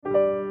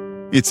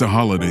It's a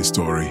holiday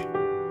story.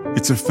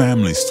 It's a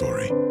family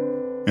story.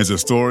 It's a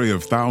story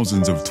of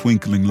thousands of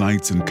twinkling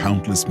lights and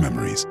countless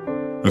memories.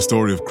 A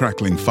story of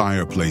crackling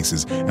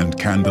fireplaces and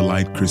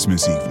candlelight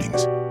Christmas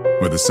evenings,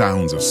 where the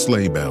sounds of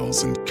sleigh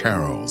bells and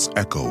carols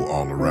echo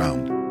all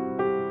around.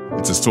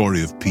 It's a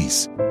story of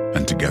peace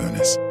and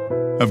togetherness,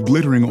 of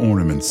glittering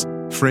ornaments,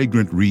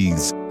 fragrant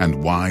wreaths,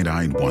 and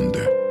wide-eyed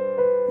wonder.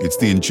 It's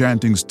the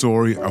enchanting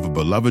story of a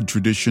beloved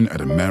tradition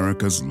at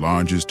America's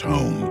largest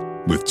home,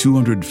 with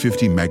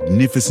 250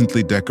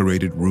 magnificently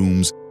decorated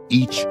rooms,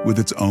 each with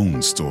its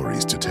own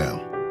stories to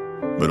tell.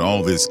 But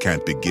all this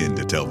can't begin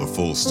to tell the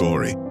full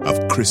story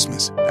of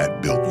Christmas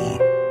at Biltmore.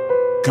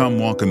 Come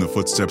walk in the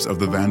footsteps of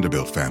the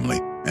Vanderbilt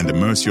family and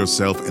immerse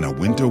yourself in a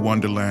winter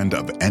wonderland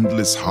of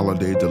endless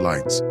holiday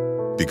delights.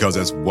 Because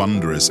as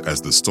wondrous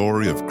as the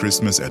story of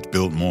Christmas at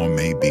Biltmore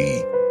may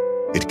be,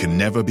 it can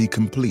never be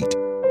complete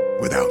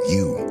without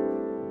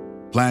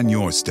you. Plan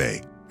your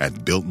stay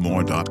at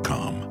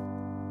Biltmore.com.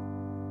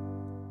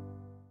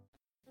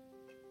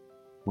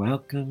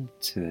 Welcome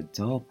to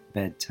Adult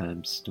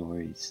Bedtime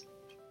Stories.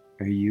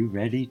 Are you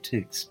ready to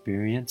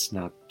experience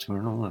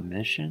nocturnal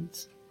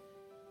emissions?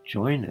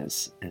 Join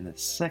us in a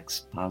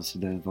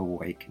sex-positive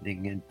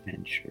awakening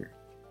adventure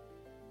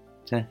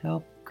to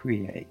help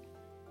create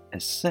a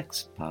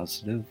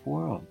sex-positive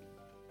world.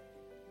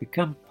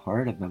 Become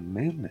part of a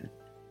movement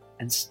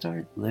and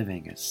start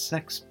living a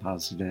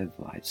sex-positive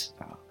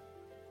lifestyle,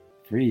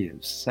 free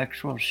of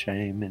sexual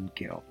shame and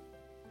guilt.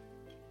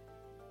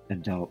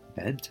 Adult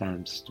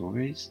Bedtime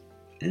Stories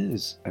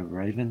is a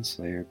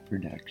Ravenslayer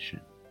production.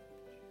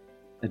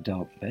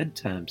 Adult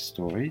Bedtime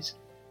Stories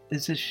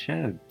is a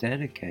show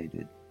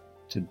dedicated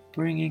to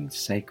bringing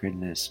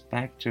sacredness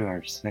back to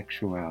our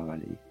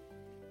sexuality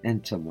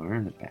and to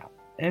learn about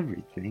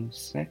everything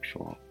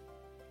sexual.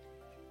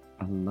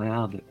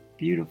 Allow the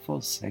beautiful,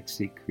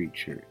 sexy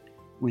creature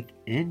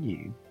within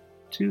you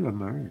to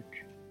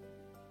emerge.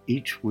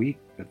 Each week,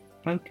 the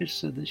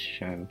focus of the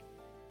show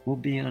will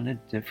be on a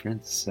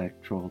different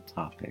sexual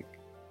topic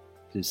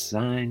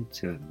designed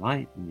to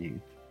enlighten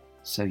you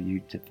so you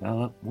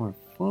develop more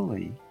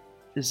fully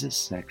as a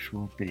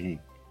sexual being.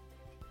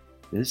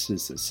 This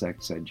is a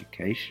sex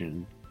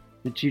education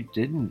that you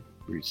didn't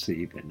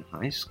receive in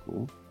high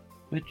school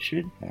but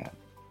should have.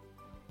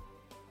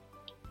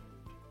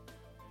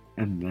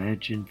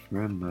 Imagine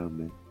for a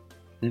moment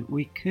that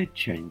we could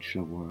change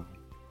the world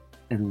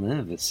and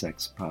live a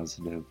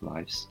sex-positive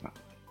lifestyle.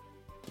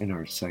 In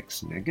our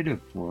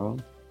sex-negative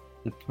world,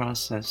 the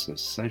process of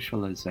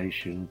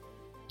socialization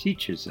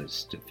teaches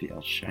us to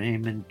feel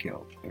shame and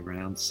guilt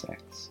around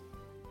sex.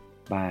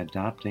 By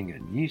adopting a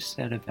new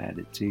set of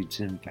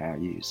attitudes and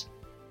values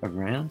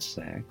around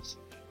sex,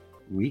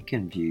 we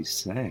can view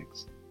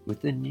sex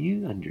with a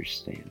new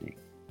understanding,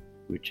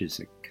 which is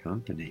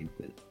accompanied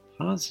with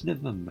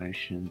positive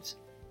emotions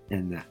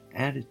and the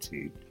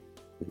attitude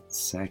that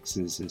sex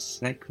is a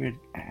sacred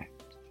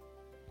act.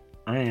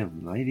 I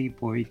am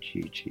Ladyboy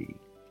Gigi,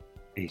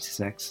 a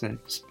sex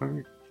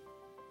expert,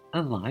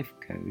 a life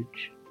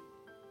coach,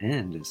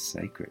 and a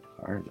sacred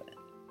harlot.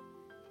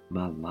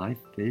 My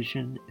life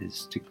vision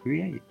is to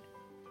create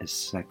a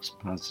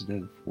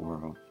sex-positive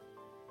world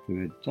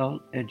through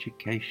adult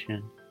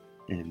education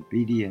and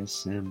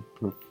BDSM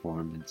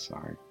performance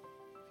art.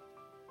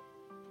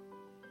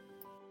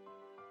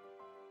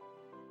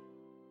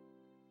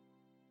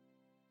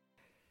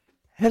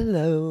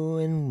 Hello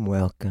and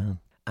welcome.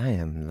 I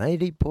am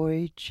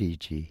Ladyboy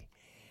Gigi,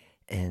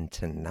 and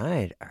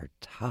tonight our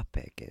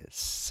topic is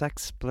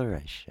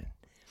Sexploration.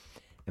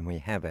 And we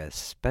have a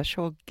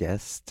special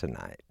guest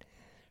tonight,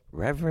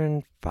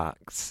 Reverend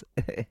Fox.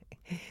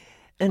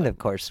 And of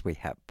course we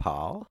have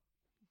Paul.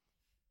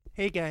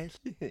 Hey guys.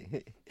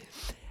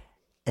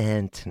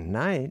 And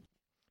tonight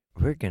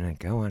we're going to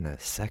go on a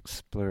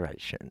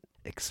sexploration,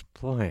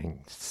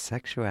 exploring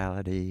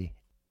sexuality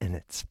in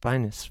its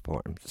finest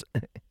forms.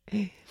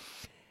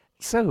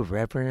 So,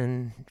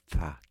 Reverend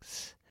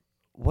Fox,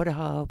 what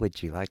all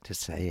would you like to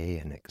say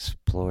and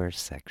explore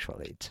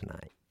sexually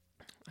tonight?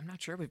 I'm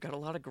not sure. We've got a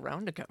lot of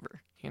ground to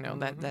cover. You know,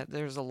 that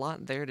there's a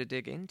lot there to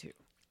dig into.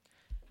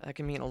 That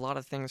can mean a lot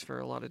of things for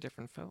a lot of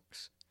different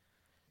folks.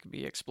 It could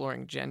be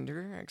exploring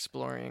gender,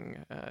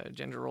 exploring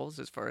gender roles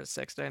as far as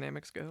sex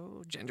dynamics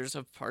go, genders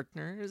of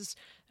partners.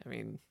 I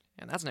mean,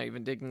 and that's not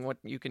even digging what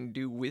you can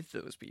do with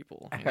those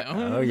people. You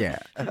know? Oh, yeah.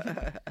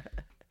 I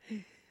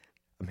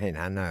mean,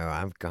 I know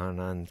I've gone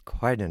on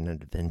quite an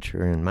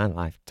adventure in my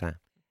lifetime,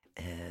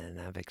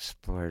 and I've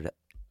explored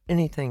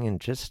anything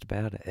and just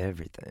about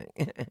everything.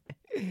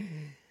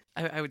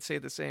 I would say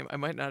the same. I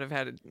might not have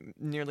had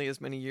nearly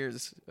as many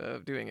years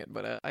of doing it,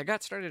 but I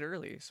got started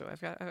early, so I've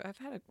had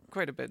it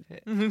quite a bit.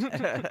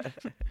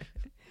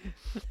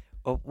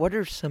 Well, what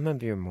are some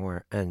of your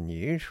more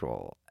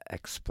unusual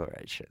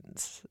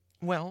explorations?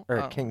 Well,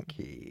 or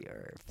kinky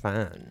or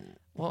fun?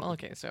 Well,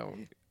 okay, so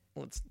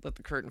let's let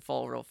the curtain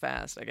fall real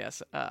fast, I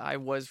guess. I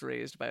was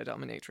raised by a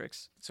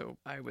dominatrix, so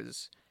I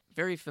was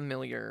very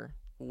familiar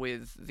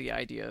with the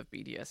idea of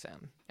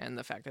BDSM and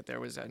the fact that there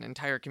was an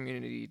entire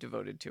community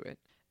devoted to it.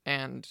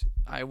 And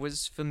I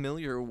was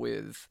familiar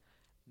with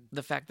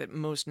the fact that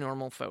most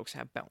normal folks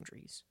have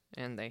boundaries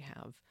and they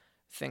have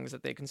things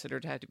that they consider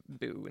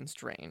taboo and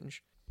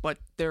strange. But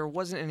there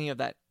wasn't any of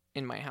that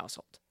in my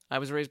household. I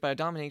was raised by a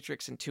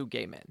dominatrix and 2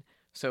 gay men.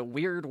 So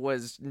weird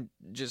was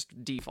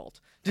just default.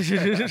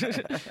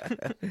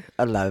 I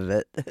love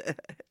it.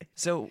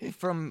 So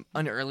from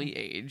an early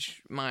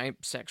age, my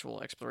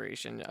sexual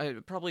exploration,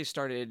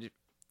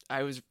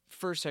 I was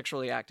first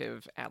sexually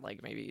active at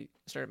like maybe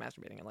started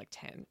masturbating at like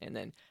 10 and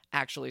then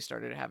actually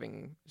started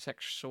having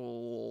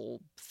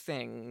sexual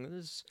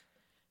things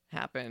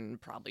happen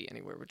probably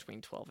anywhere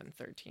between 12 and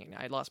 13.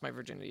 I lost my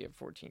virginity at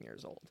 14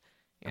 years old.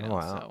 You know,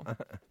 Wow. So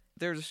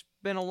there's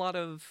been a lot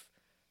of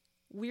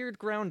weird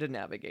ground to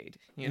navigate,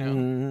 you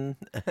know,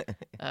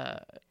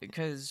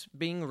 because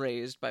being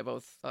raised by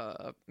both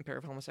a pair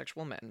of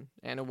homosexual men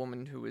and a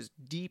woman who was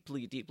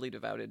deeply, deeply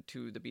devoted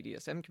to the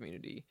BDSM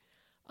community,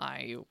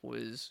 I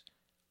was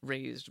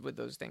raised with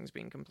those things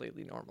being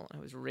completely normal. I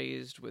was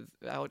raised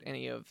without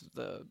any of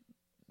the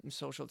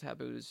social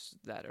taboos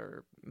that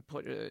are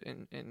put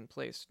in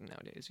place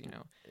nowadays, you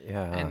know.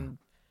 Yeah. And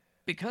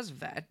because of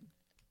that,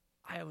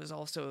 I was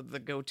also the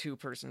go-to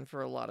person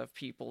for a lot of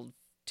people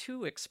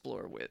to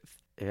explore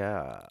with.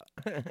 Yeah.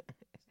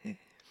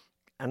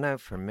 I know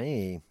for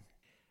me,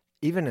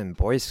 even in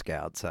Boy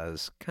Scouts, I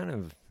was kind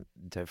of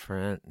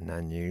different and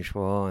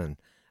unusual, and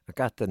I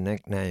got the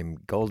nickname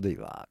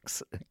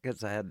Goldilocks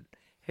because I had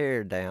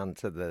hair down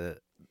to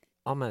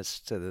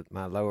almost to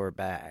my lower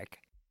back.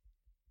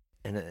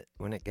 And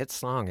when it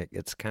gets long, it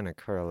gets kind of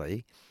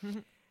curly.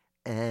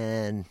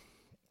 And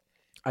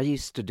I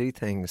used to do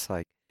things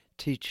like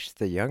teach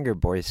the younger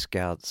Boy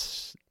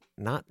Scouts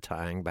not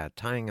tying by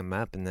tying them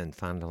up and then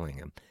fondling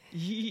them.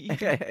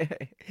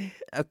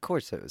 Of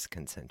course, it was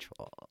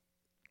consensual.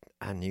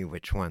 I knew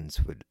which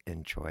ones would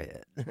enjoy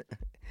it.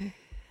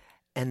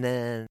 And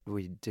then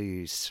we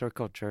do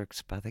circle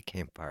jerks by the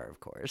campfire, of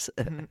course.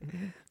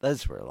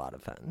 Those were a lot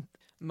of fun.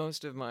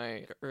 Most of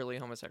my early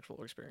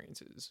homosexual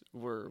experiences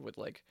were with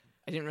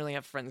I didn't really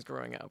have friends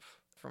growing up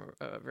from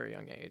a very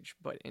young age,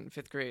 but in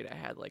 5th grade I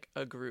had like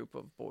a group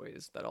of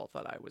boys that all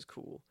thought I was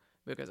cool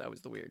because I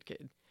was the weird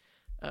kid.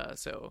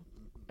 So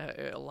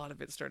a lot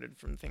of it started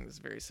from things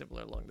very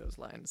similar along those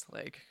lines,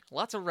 like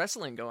lots of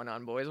wrestling going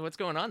on, boys. What's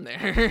going on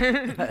there?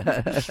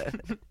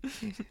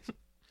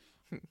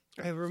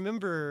 I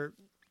remember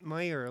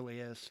my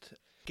earliest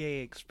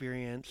gay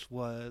experience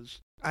was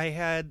I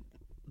had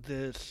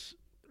this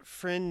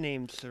friend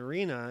named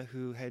Serena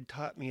who had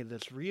taught me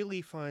this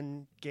really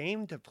fun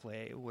game to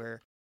play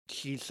where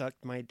she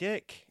sucked my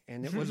dick,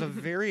 and it was a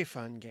very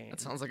fun game.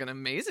 That sounds like an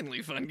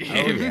amazingly fun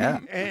game. Oh, yeah.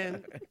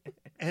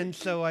 And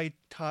so I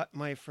taught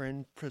my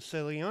friend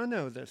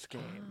Prisciliano this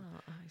game. Oh,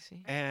 I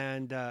see.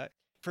 And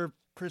for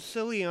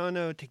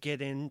Prisciliano to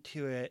get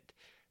into it,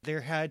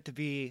 there had to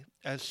be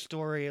a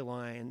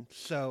storyline.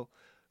 So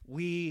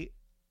we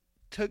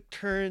took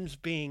turns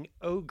being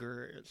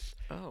ogres.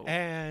 Oh.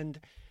 And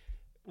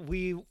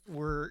we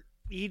were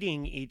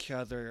eating each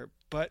other,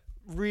 but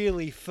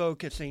really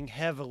focusing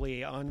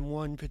heavily on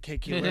one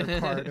particular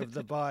part of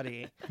the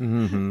body.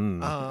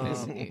 Mm-hmm.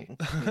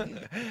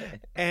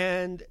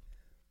 And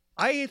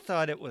I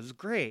thought it was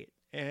great,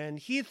 and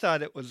he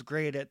thought it was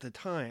great at the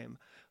time.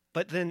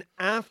 But then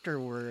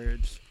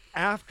afterwards,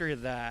 after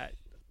that,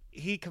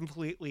 he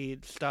completely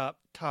stopped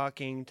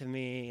talking to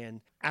me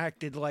and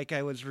acted like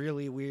I was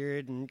really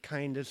weird and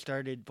kind of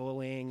started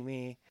bullying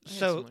me. I had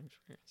So similar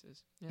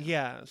experiences.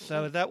 yeah,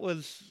 so that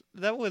was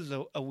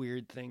a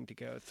weird thing to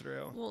go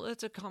through. Well,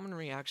 it's a common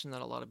reaction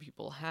that a lot of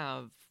people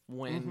have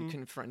when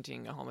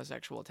confronting a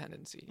homosexual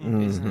tendency.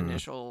 Is an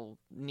initial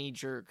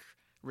knee-jerk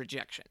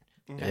rejection.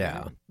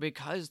 Yeah.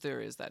 Because there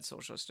is that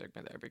social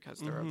stigma there, because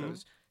there are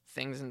those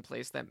things in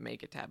place that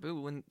make it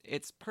taboo, and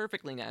it's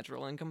perfectly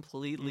natural and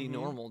completely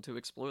normal to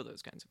explore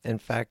those kinds of things. In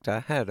fact, I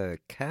had a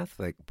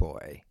Catholic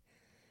boy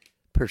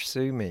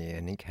pursue me,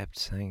 and he kept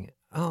saying,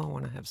 "Oh, I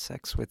want to have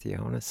sex with you.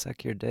 I want to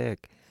suck your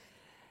dick."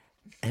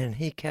 And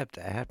he kept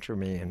after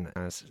me, and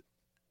I was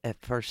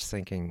at first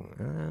thinking,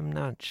 I'm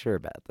not sure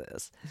about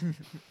this.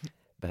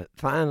 But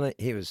finally,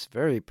 he was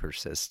very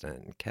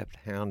persistent and kept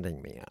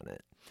hounding me on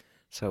it.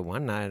 So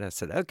one night I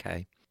said,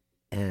 okay.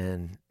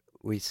 And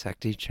we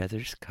sucked each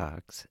other's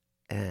cocks.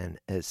 And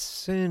as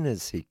soon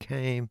as he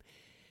came,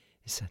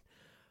 he said,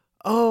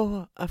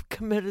 "Oh, I've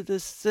committed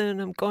this sin.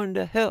 I'm going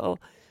to hell.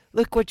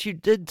 Look what you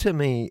did to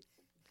me."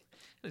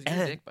 It was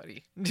your dick,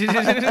 buddy.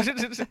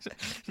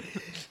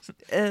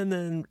 And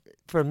then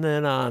from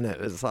then on, it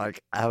was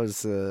like I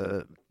was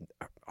a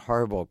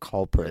horrible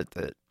culprit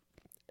that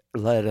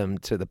led him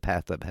to the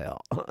path of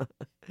hell.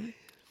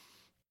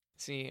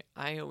 See,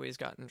 I always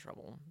got in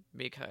trouble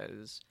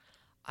because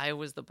I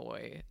was the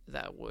boy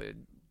that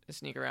would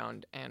sneak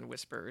around and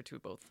whisper to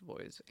both the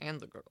boys and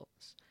the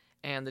girls.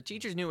 And the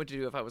teachers knew what to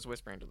do if I was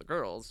whispering to the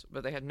girls,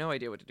 but they had no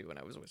idea what to do when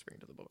I was whispering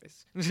to the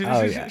boys.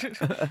 Oh, yeah.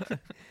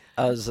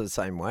 I was the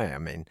same way. I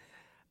mean,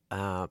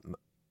 I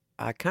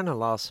kind of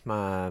lost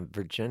my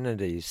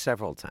virginity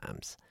several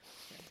times.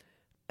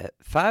 At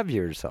 5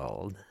 years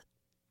old,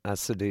 I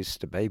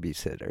seduced a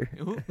babysitter.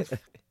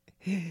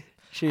 Ooh.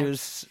 She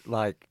was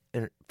like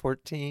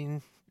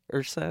 14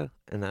 or so,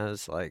 and I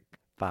was like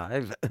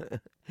 5.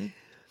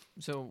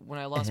 So when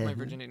I lost my And-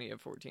 virginity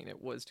at 14,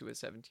 it was to a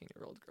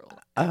 17-year-old girl.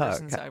 Oh, Ever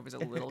since okay. I was a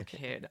little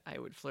kid, I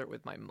would flirt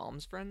with my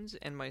mom's friends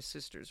and my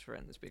sister's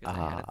friends because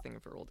I had a thing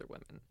for older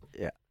women.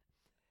 Yeah.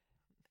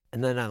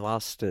 And then I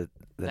lost it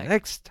the That-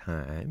 next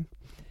time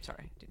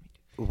Sorry, didn't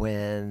mean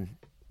when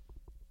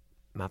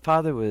my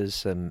father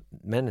was a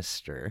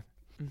minister,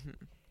 to. Mm-hmm.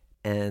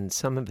 and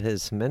some of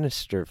his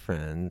minister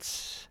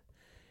friends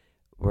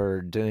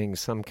were doing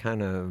some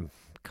kind of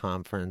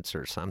conference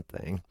or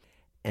something,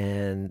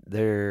 and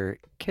their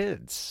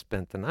kids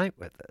spent the night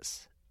with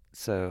us.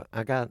 So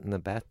I got in the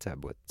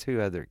bathtub with 2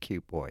 other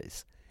cute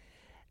boys,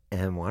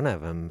 and one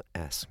of them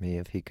asked me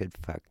if he could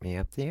fuck me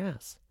up the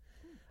ass.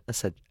 I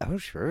said, "Oh,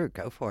 sure,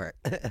 go for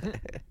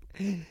it."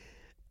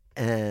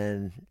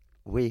 And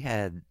we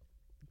had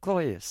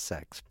glorious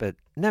sex, but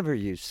never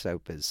used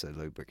soap as a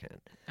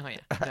lubricant. Oh, yeah.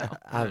 No,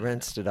 I no.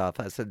 rinsed it off.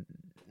 I said,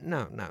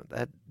 no,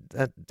 that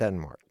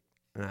doesn't work.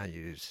 And I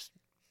used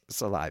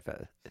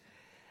saliva.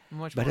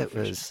 Much But more it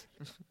was,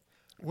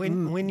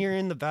 When you're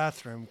in the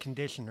bathroom,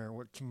 conditioner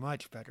works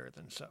much better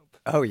than soap.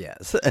 oh,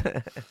 yes.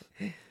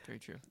 Very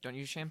true. Don't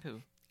use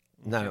shampoo.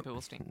 No, Shampoo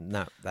will stink.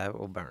 no, that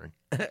will burn.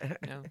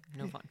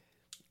 No fun.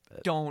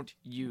 Don't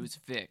use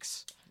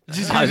Vicks.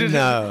 I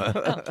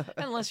know.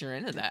 Unless you're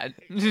into that.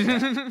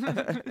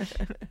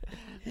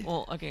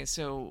 Well, okay,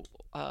 so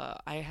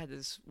I had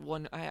this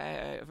one.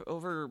 I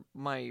over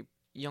my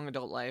young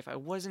adult life, I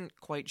wasn't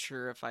quite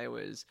sure if I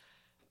was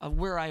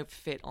where I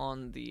fit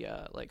on the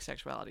like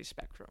sexuality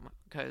spectrum,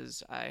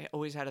 because I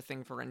always had a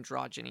thing for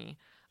androgyny.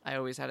 I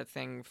always had a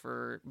thing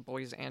for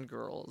boys and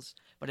girls,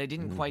 but I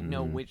didn't quite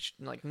know which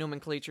like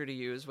nomenclature to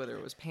use, whether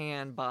it was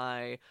pan,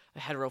 bi,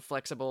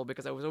 heteroflexible,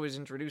 because I was always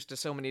introduced to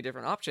so many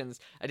different options.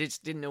 I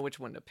just didn't know which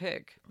one to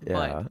pick. Yeah.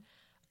 But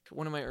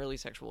one of my early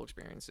sexual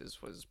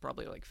experiences was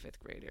probably like 5th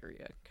grade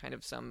area, kind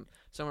of somewhere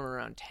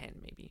around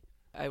 10 maybe.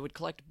 I would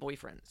collect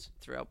boyfriends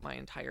throughout my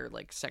entire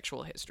like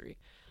sexual history.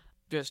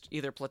 Just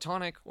either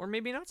platonic or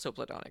maybe not so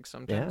platonic.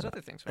 Sometimes Yeah. other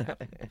things would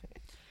happen.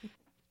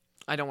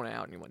 I don't want to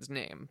out anyone's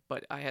name,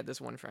 but I had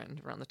this one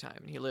friend around the time,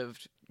 and he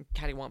lived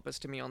cattywampus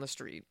to me on the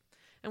street,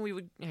 and we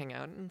would hang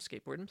out and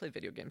skateboard and play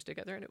video games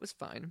together, and it was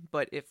fine.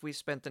 But if we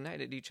spent the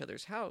night at each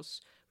other's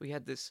house, we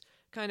had this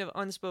kind of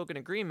unspoken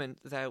agreement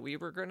that we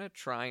were going to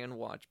try and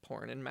watch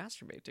porn and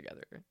masturbate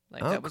together.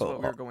 Like, that was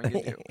what we were cool. going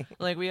to do.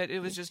 Like, it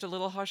was just a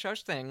little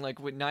hush-hush thing. Like,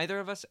 neither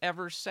of us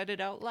ever said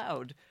it out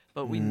loud,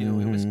 but we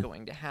knew it was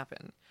going to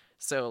happen.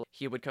 So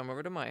he would come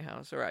over to my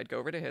house, or I'd go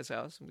over to his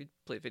house, and we'd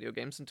play video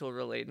games until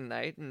real late at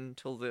night,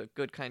 until the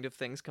good kind of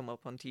things come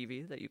up on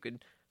TV that you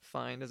could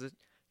find as a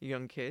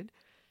young kid.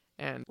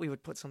 And we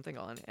would put something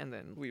on, and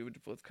then we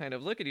would both kind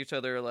of look at each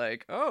other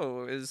like,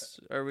 oh,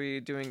 are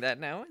we doing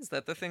that now? Is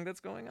that the thing that's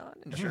going on?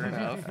 And sure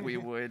enough, we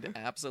would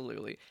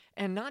absolutely.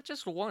 And not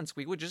just once,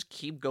 we would just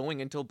keep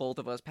going until both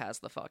of us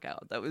passed the fuck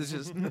out. That was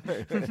just...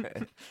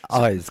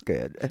 Always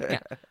good. Yeah.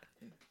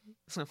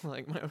 So,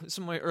 like,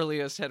 some of my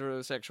earliest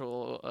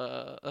heterosexual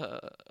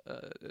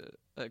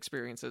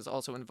experiences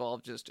also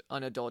involved just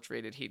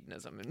unadulterated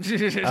hedonism, and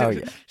Oh,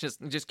 yeah.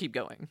 just keep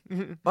going.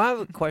 Well, I have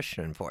a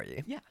question for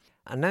you. Yeah.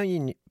 I know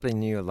you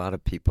knew a lot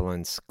of people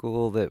in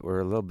school that were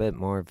a little bit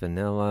more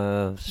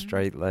vanilla,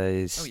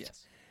 straight-laced. Oh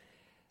yes.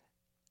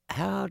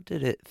 How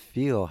did it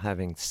feel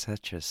having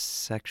such a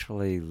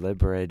sexually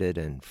liberated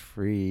and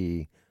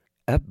free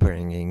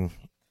upbringing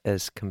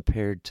as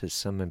compared to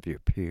some of your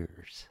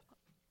peers?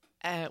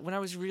 When I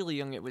was really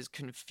young, it was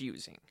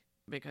confusing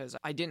because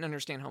I didn't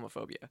understand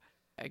homophobia.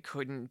 I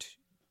couldn't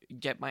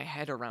get my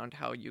head around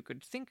how you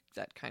could think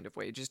that kind of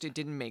way. It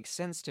didn't make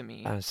sense to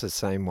me. I was the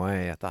same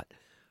way. I thought,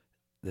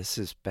 this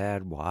is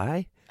bad.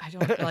 Why? I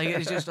don't like.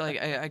 It's just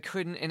like I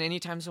couldn't. And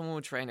anytime someone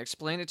would try and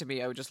explain it to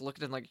me, I would just look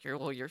at them like,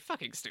 you're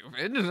fucking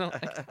stupid." I'm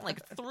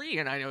like 3,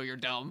 and I know you're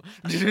dumb.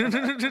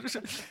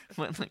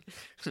 But like,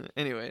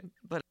 anyway,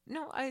 but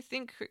no, I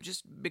think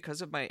just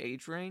because of my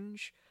age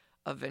range,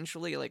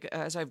 eventually, like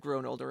as I've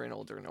grown older and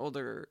older and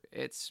older,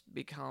 it's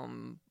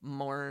become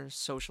more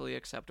socially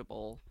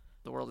acceptable.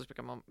 The world has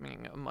become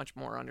a much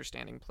more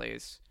understanding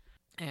place,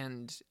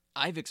 and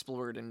I've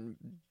explored and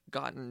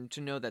gotten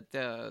to know that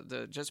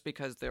the just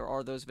because there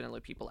are those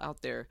vanilla people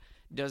out there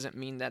doesn't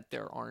mean that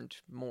there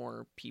aren't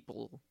more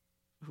people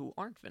who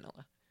aren't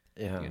vanilla.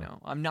 Yeah. You know,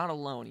 I'm not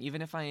alone,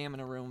 even if I am in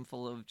a room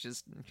full of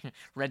just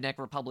redneck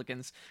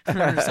Republicans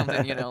or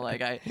something. You know,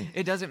 like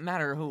it doesn't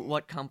matter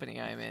what company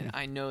I'm in.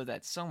 I know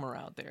that somewhere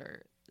out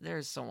there,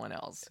 there's someone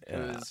else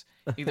who's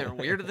either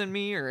weirder than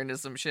me or into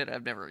some shit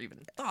I've never even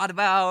thought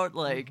about.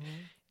 Like,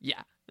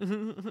 yeah.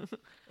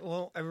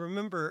 Well, I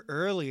remember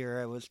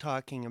earlier I was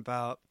talking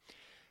about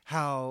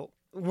how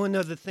one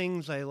of the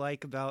things I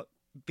like about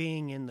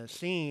being in the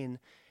scene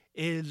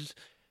is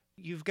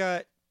you've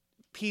got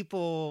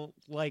people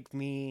like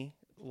me,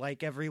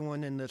 like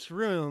everyone in this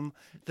room,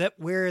 that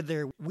wear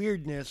their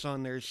weirdness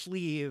on their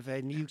sleeve,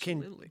 and you can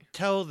Absolutely.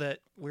 tell that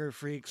we're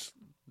freaks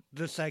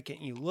the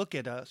second you look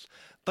at us.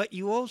 But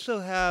you also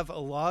have a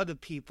lot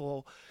of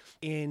people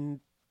in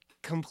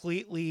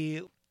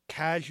completely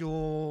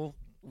casual,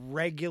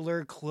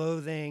 regular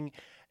clothing.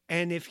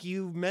 And if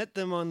you met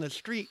them on the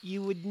street,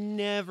 you would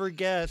never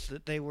guess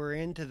that they were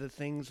into the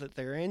things that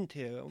they're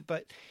into.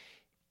 But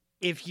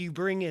if you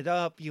bring it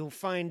up, you'll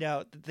find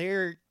out that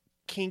they're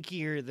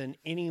kinkier than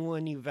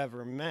anyone you've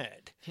ever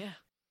met. Yeah.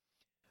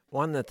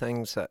 One of the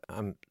things that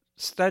I'm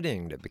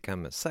studying to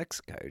become a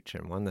sex coach,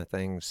 and one of the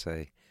things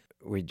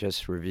we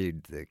just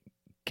reviewed the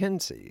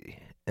Kinsey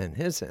and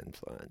his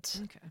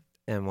influence. Okay.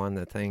 And one of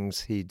the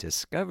things he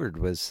discovered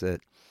was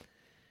that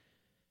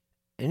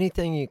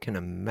anything you can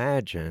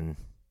imagine,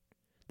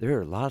 there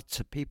are lots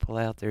of people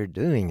out there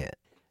doing it.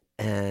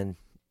 And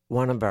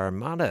one of our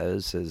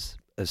mottos is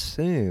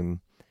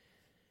assume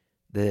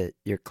that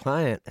your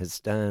client has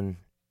done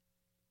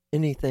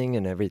anything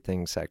and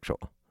everything sexual.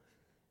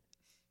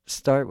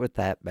 Start with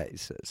that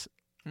basis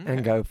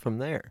and go from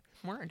there.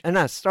 Word. And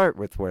I start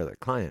with where the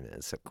client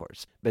is, of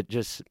course, but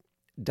just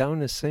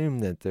don't assume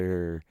that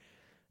they're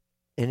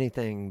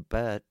anything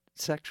but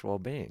sexual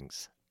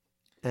beings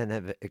and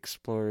have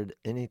explored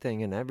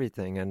anything and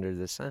everything under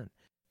the sun.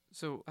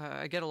 So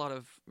I get a lot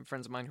of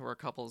friends of mine who are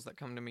couples that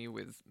come to me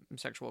with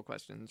sexual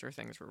questions or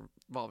things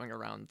revolving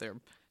around their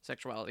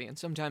sexuality, and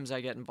sometimes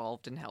I get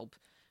involved and help.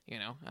 You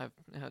know, I've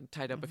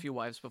tied up a few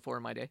wives before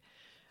in my day.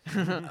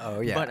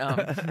 Oh,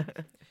 yeah.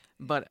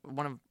 But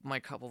one of my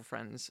couple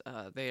friends,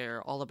 they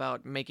are all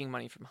about making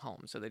money from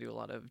home. So they do a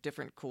lot of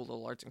different cool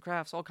little arts and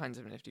crafts, all kinds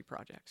of nifty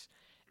projects.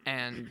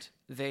 And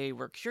they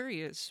were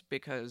curious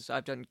because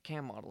I've done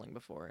cam modeling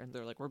before. And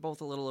they're like, we're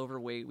both a little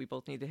overweight. We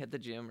both need to hit the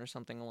gym or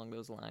something along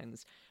those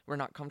lines. We're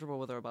not comfortable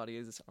with our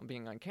bodies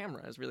being on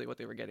camera is really what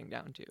they were getting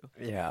down to.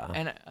 Yeah.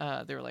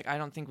 And they were like, I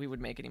don't think we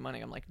would make any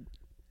money. I'm like,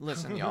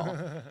 listen, y'all,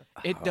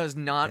 it does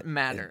not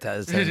matter. It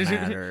doesn't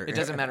matter. It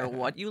doesn't matter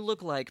what you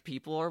look like.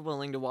 People are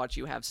willing to watch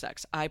you have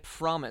sex. I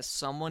promise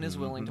someone is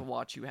willing to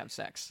watch you have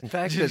sex. In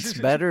fact, it's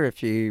better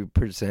if you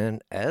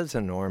present as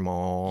a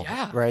normal,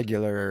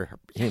 regular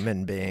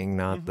human being,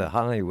 not the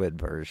Hollywood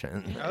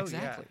version. Oh,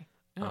 exactly. yeah.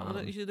 No,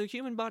 the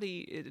human body,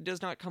 it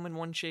does not come in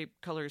one shape,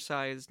 color,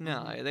 size.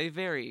 No, they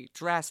vary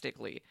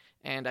drastically.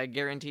 And I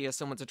guarantee you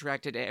someone's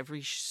attracted to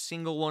every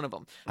single one of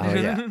them. Oh,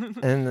 yeah.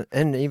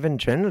 And even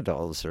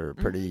genitals are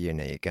pretty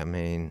unique. I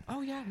mean...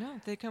 Oh, yeah,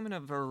 no. They come in a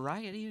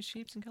variety of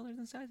shapes and colors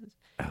and sizes.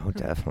 Oh,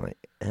 definitely.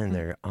 And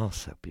they're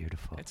also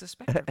beautiful. It's a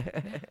spectrum.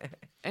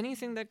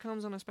 Anything that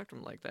comes on a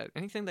spectrum like that.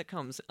 Anything that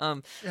comes...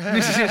 Pardon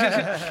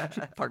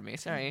me,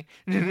 sorry.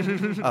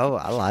 Oh,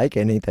 I like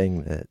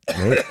anything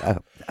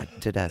that...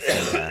 did I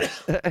say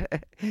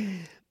that?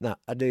 No,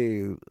 I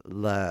do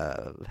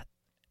love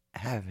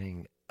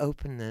having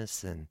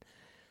openness and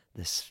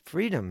this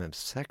freedom of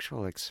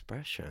sexual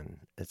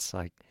expression. It's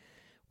like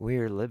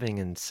we're living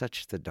in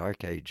such the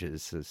dark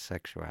ages of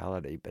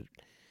sexuality, but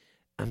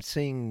I'm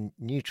seeing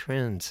new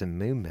trends and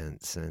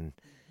movements, and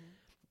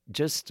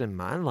just in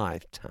my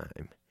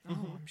lifetime,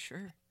 I'm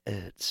sure.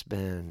 It's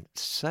been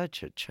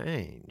such a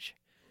change.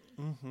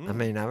 I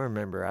mean, I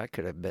remember I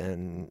could have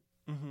been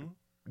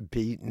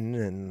beaten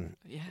and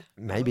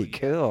maybe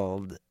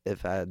killed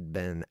if I'd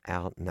been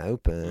out and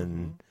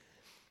open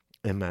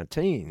in my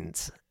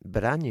teens.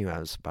 But I knew I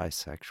was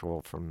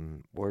bisexual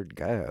from word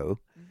go.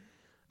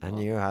 I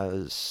knew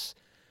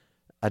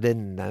I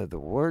didn't know the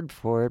word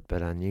for it,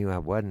 but I knew I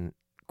wasn't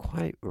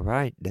quite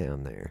right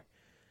down there.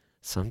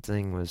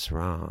 Something was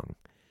wrong.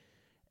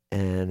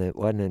 And it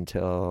wasn't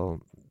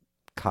until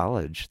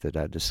college that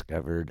I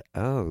discovered,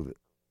 oh,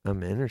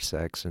 I'm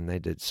intersex, and they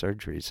did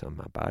surgeries on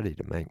my body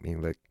to make me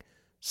look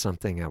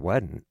something I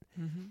wasn't.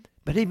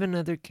 But even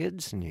other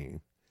kids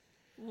knew.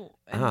 Well,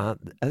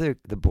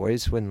 the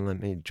boys wouldn't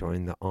let me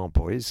join the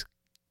all-boys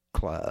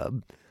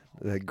club.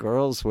 The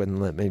girls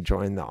wouldn't let me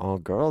join the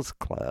all-girls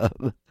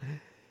club.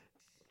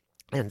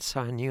 And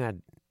so I knew I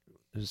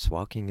was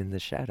walking in the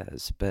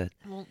shadows. But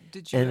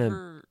did you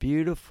a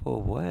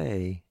beautiful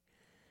way,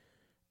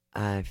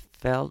 I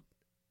felt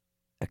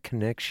a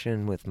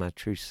connection with my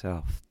true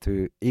self,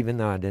 even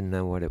though I didn't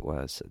know what it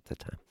was at the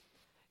time.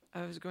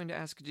 I was going to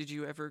ask, did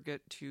you ever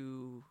get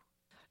to,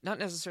 not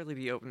necessarily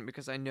be open,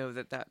 because I know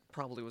that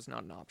probably was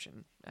not an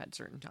option at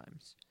certain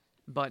times,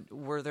 but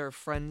were there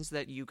friends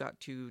that you got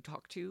to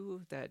talk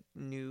to that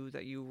knew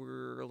that you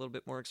were a little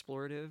bit more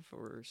explorative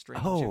or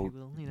strange, if you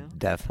will, you know?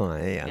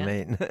 Definitely. I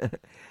mean,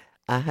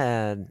 I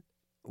had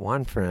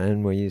one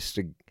friend, we used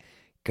to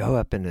go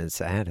up in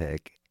his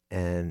attic,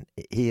 and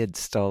he had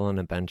stolen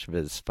a bunch of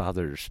his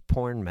father's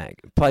porn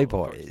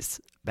Playboys.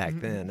 Back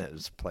then, it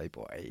was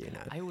Playboy, you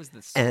know. I was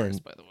the source,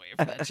 by the way,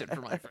 for that shit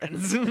for my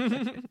friends.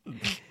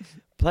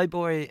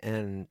 Playboy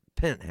and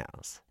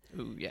Penthouse.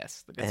 Ooh,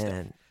 yes, the good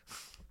stuff.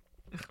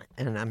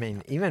 And I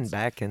mean, even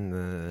back in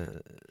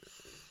the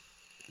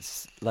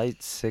late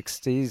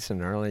 60s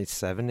and early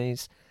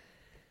 70s,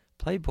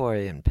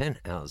 Playboy and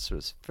Penthouse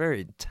was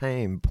very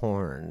tame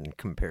porn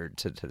compared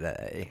to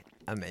today.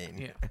 I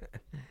mean...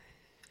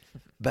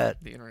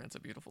 But the internet's a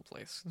beautiful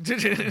place.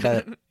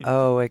 But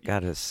it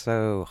got us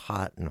so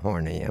hot and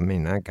horny. I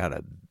mean, I got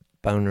a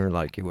boner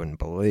like you wouldn't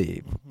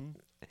believe. Mhm.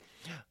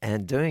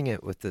 And doing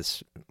it with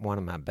this one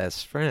of my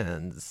best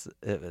friends,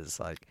 it was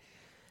like,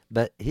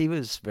 but he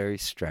was very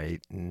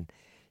straight, and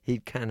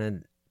he'd kind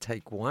of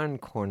take one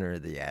corner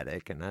of the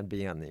attic, and I'd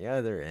be on the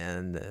other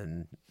end,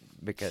 and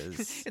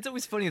because It's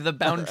always funny the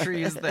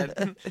boundaries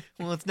that,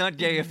 well, it's not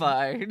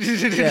gayified.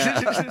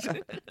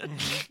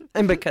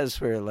 and because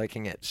we were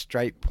looking at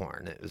straight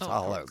porn, it was Oh, of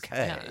all course.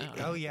 okay. Yeah,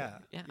 no. Oh yeah.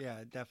 Yeah.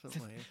 Yeah,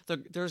 definitely.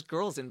 There's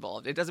girls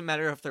involved. It doesn't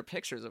matter if they're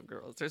pictures of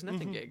girls. There's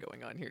nothing gay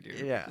going on here, dude.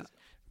 Yeah. Just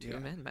two Yeah.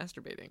 men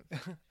masturbating.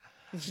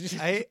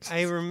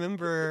 I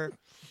remember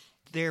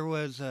there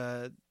was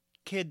a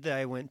kid that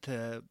I went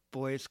to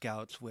Boy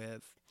Scouts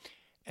with,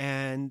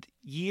 and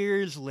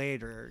years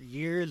later,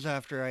 years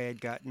after I had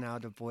gotten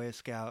out of Boy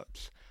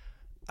Scouts,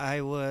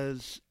 I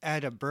was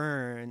at a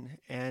burn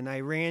and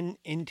I ran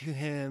into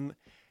him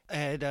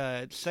at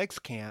a sex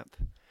camp,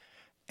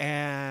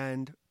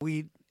 and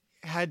we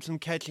had some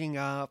catching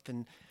up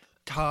and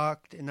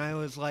talked, and I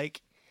was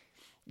like,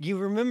 you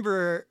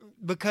remember,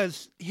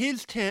 because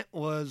his tent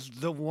was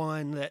the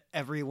one that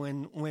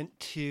everyone went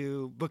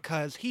to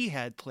because he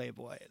had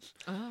Playboys.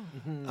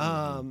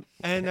 Oh.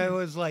 And I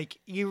was like,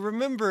 you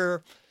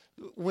remember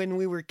when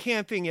we were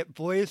camping at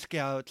Boy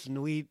Scouts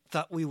and we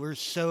thought we were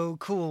so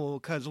cool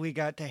because we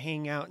got to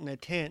hang out in a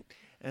tent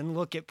and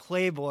look at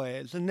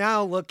Playboys, and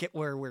now look at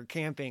where we're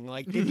camping.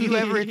 Like, did you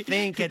ever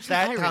think at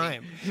that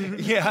time?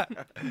 Yeah.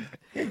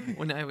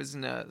 When I was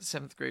in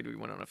 7th grade, we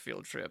went on a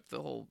field trip, the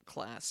whole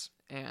class.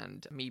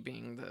 And me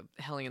being the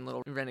hellion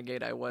little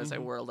renegade I was, I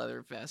wore a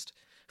leather vest.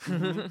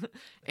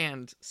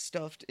 And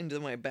stuffed into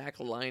my back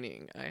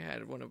lining, I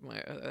had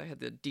I had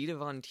the Dita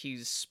Von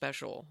Teese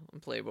special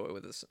Playboy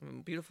with this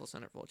beautiful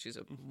centerfold. She's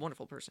a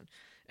wonderful person.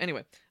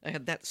 Anyway, I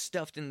had that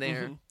stuffed in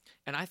there,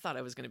 and I thought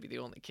I was going to be the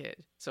only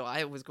kid. So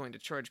I was going to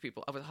charge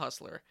people. I was a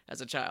hustler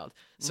as a child.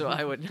 So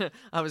I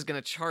was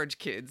going to charge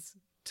kids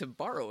to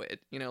borrow it.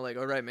 You know, like,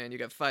 all right, man, you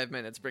got 5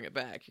 minutes, bring it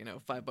back. You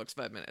know, $5,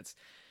 5 minutes.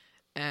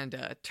 And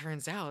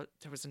turns out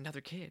there was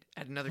another kid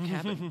at another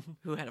cabin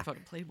who had a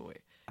fucking Playboy.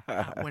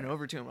 I went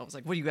over to him. I was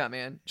like, "What do you got,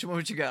 man? Show me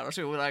what you got. I'll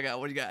show you what I got.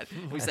 What do you got?"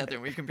 We sat there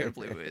and we compared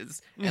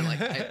Playboys. And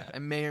like, I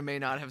may or may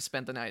not have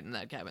spent the night in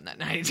that cabin that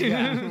night.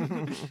 Yeah.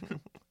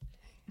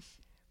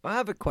 Well, I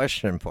have a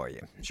question for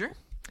you. Sure.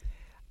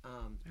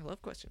 I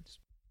love questions.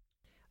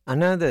 I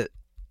know that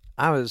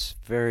I was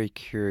very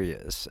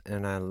curious,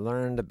 and I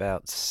learned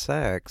about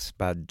sex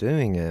by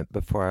doing it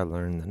before I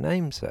learned the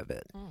names of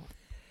it. Oh.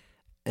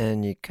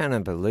 And you kind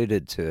of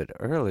alluded to it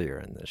earlier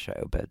in the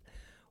show, but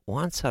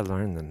once I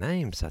learned the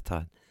names, I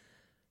thought,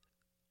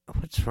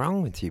 what's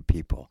wrong with you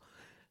people?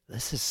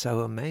 This is so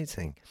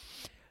amazing.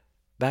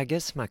 But I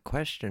guess my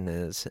question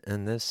is,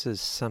 and this is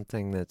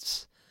something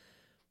that's,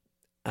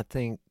 I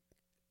think,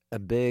 a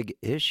big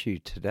issue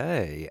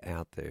today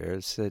out there,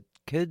 is that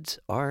kids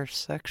are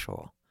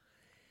sexual.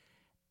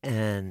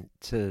 And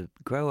to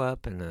grow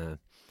up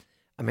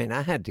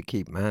I had to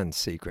keep mine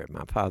secret.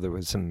 My father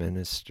was a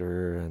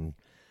minister and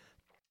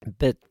a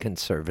bit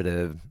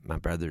conservative. My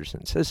brothers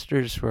and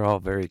sisters were all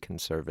very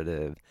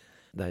conservative.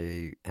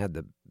 They had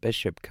the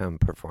bishop come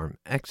perform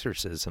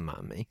exorcism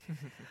on me.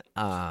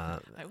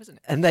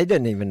 And they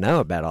didn't even know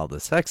about all the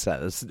sex I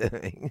was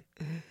doing.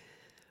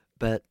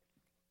 But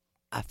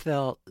I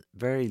felt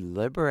very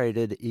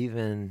liberated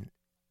even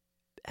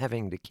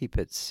having to keep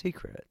it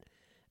secret.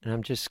 And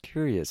I'm just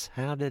curious,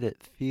 how did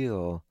it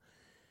feel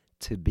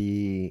to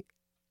be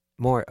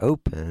more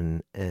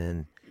open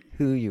and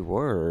who you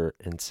were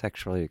and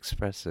sexually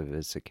expressive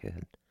as a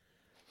kid?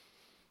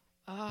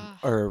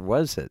 Or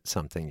was it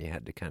something you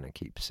had to kind of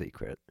keep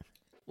secret?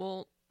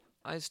 Well,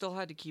 I still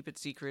had to keep it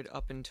secret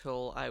up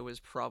until I was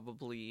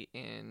probably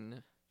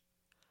in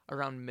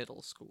around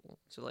middle school,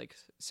 so like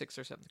 6th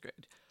or 7th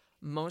grade.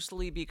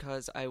 Mostly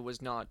because I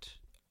was not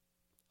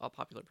a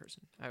popular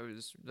person. I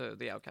was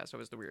the outcast. I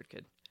was the weird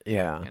kid.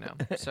 Yeah. You know.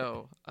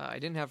 So I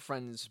didn't have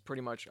friends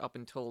pretty much up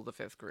until the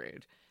 5th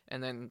grade,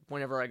 and then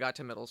whenever I got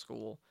to middle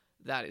school,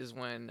 that is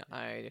when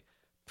I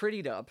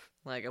prettied up.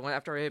 Like,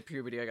 after I hit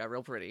puberty, I got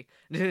real pretty.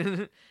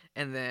 And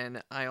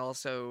then I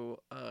also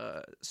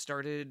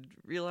started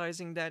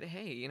realizing that,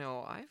 hey, you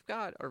know, I've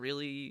got a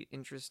really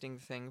interesting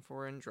thing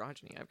for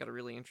androgyny. I've got a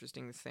really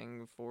interesting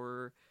thing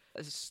for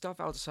stuff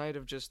outside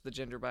of just the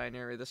gender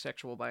binary, the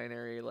sexual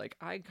binary. Like,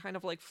 I kind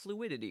of like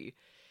fluidity.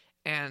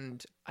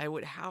 And I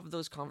would have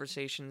those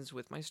conversations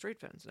with my straight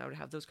friends, and I would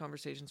have those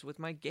conversations with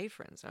my gay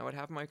friends, and I would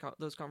have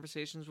those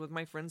conversations with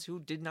my friends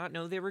who did not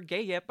know they were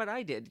gay yet, but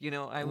I did. You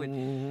know, I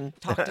would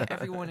talk to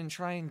everyone and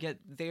try and get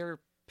their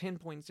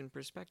pinpoints and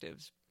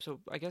perspectives. So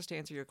I guess to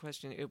answer your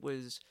question, it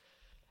was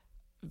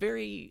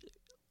very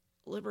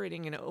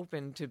liberating and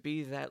open to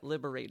be that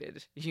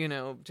liberated, you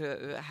know,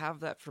 to have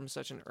that from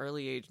such an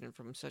early age and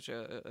from such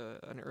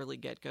an early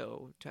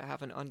get-go, to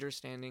have an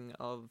understanding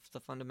of the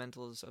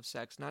fundamentals of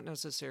sex, not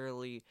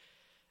necessarily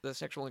the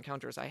sexual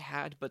encounters I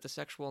had, but the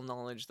sexual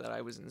knowledge that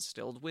I was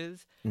instilled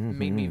with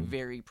made me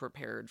very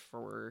prepared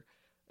for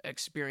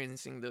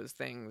experiencing those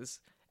things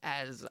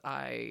as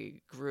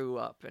I grew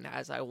up and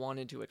as I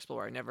wanted to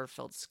explore, I never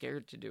felt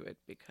scared to do it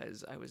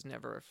because I was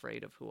never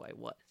afraid of who I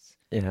was.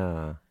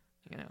 Yeah.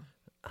 You know,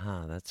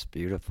 Ah, that's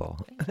beautiful.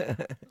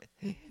 I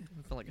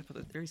feel like I put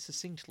it very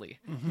succinctly.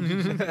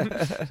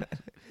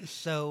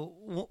 So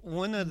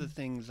one of the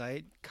things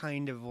I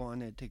kind of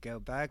wanted to go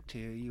back to,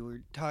 you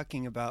were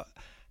talking about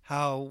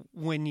how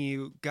when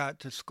you got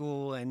to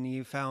school and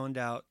you found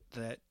out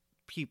that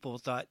people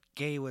thought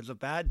gay was a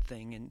bad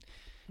thing, and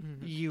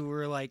you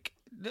were like,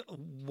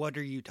 what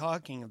are you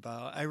talking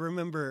about? I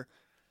remember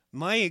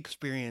my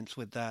experience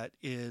with that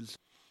is,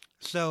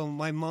 so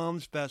my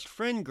mom's best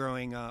friend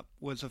growing up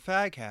was a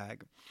fag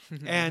hag,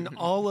 and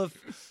all of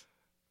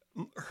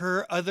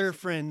her other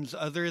friends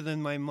other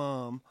than my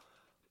mom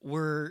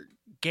were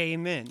gay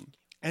men.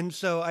 And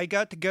so I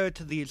got to go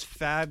to these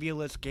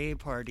fabulous gay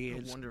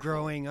parties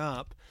growing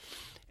up.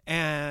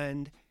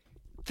 And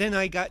then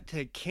I got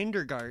to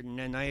kindergarten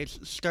and I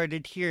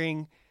started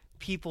hearing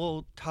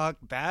people talk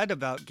bad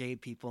about gay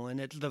people. And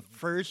it's the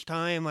first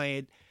time I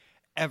had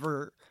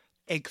ever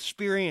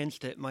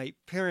experienced it. My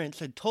parents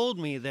had told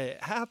me that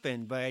it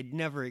happened, but I'd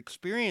never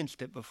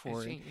experienced it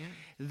before.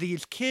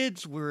 These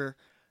kids were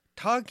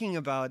talking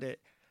about it.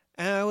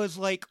 And I was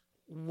like,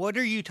 what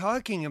are you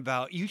talking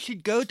about? You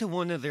should go to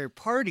one of their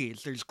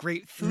parties. There's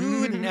great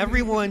food and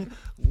everyone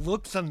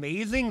looks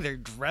amazing. They're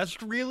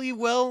dressed really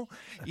well.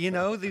 You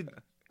know,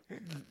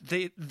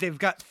 they've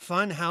got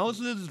fun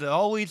houses that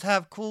always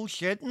have cool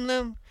shit in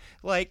them.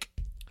 Like,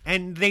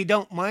 and they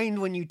don't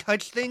mind when you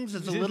touch things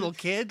as a little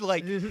kid.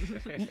 Like,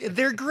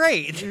 they're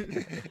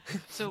great.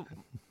 So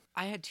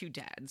I had two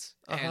dads,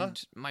 and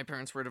my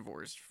parents were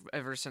divorced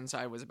ever since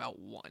I was about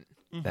 1.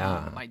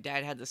 My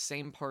dad had the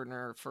same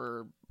partner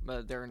for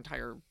their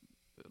entire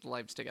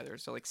lives together,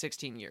 so like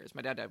 16 years.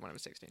 My dad died when I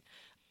was 16.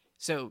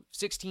 So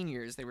 16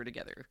 years they were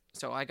together.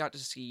 So I got to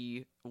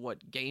see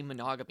what gay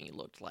monogamy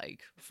looked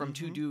like from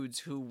two dudes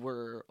who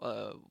were,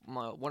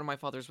 one of my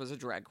fathers was a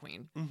drag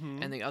queen,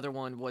 and the other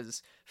one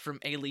was from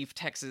A-Leaf,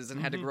 Texas,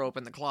 and had to grow up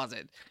in the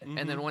closet.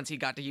 And then once he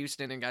got to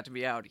Houston and got to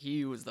be out,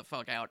 he was the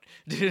fuck out.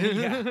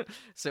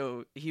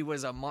 So he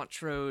was a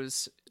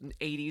Montrose,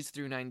 80s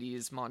through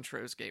 90s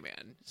Montrose gay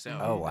man.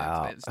 So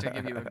that's to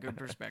give you a good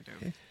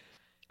perspective.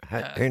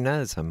 Who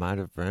knows? I might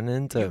have run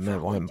into him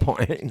at one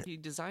point. He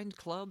designed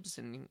clubs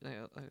and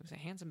was a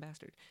handsome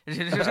bastard.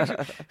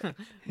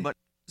 But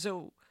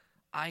so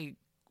I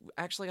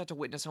actually got to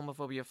witness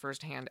homophobia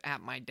firsthand at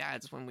my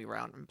dad's when we were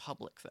out in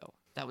public, though.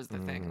 That was the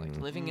thing.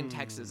 Like living in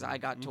Texas, I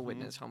got to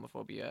witness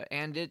homophobia.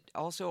 And it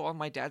also, on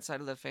my dad's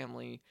side of the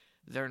family,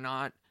 they're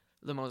not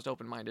the most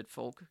open-minded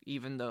folk,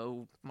 even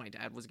though my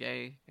dad was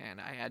gay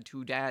and I had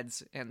two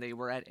dads and they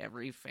were at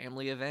every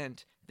family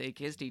event. They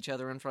kissed each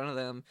other in front of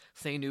them.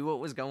 They knew what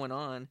was going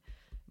on,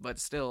 but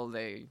still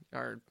they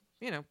are,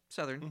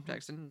 Southern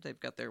Texan. They've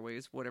got their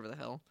ways, whatever the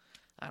hell.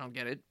 I don't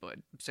get it, but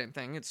same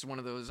thing. It's one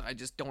of those, I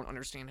just don't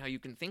understand how you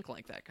can think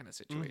like that kind of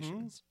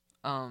situations.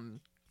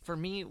 For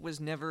me, it was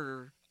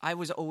never, I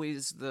was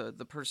always the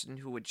person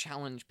who would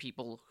challenge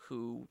people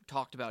who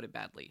talked about it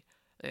badly.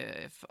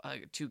 If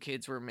two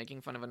kids were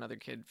making fun of another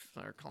kid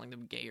or calling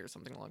them gay or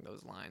something along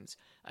those lines,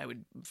 I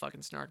would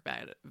fucking snark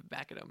back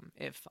at them.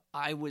 If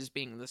I was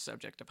being the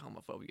subject of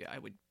homophobia, I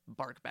would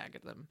bark back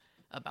at them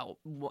about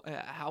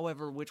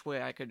which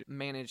way I could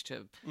manage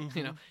to,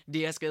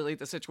 de-escalate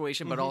the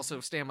situation, but also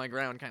stand my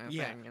ground kind of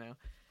thing,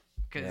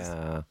 Because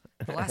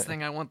the last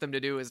thing I want them to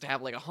do is to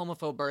have like a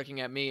homophobe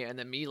barking at me and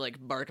then me like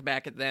bark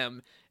back at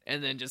them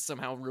and then just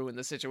somehow ruin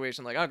the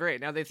situation. Like, oh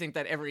great, now they think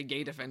that every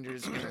gay defender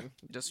is gonna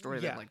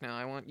destroy them. Like, no,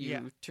 I want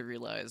you to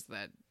realize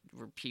that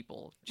we're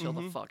people. Chill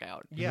the fuck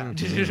out. Yeah.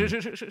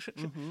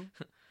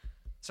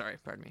 Sorry,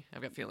 pardon me.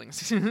 I've got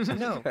feelings.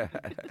 No,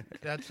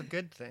 that's a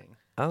good thing.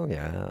 Oh,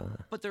 yeah.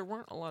 But there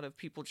weren't a lot of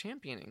people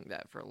championing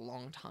that for a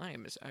long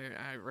time.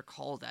 I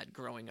recall that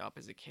growing up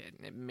as a kid,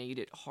 and it made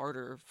it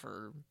harder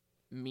for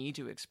me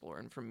to explore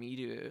and for me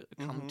to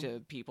come to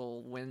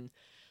people when,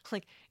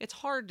 like, it's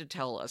hard to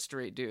tell a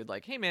straight dude,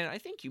 like, hey, man, I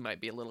think you might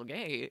be a little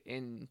gay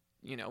in,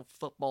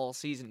 football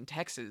season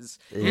Texas.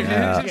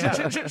 Yeah.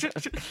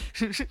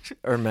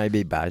 Or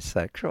maybe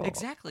bisexual.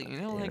 Exactly.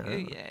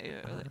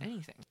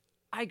 Anything.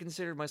 I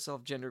consider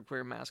myself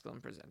genderqueer,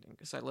 masculine presenting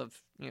because I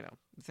love,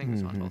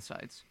 things on both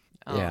sides.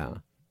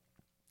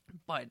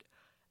 But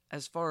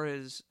as far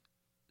as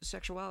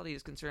sexuality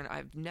is concerned,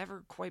 I've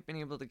never quite been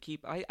able to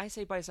keep... I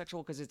say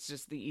bisexual because it's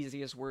just the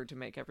easiest word to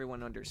make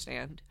everyone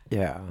understand.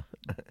 Yeah.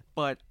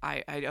 But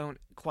I don't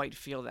quite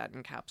feel that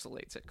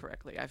encapsulates it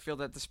correctly. I feel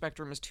that the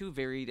spectrum is too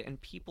varied and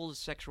people's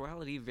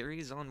sexuality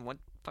varies on what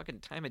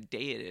fucking time of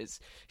day it is.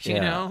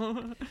 You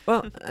know?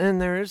 Well,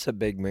 and there is a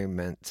big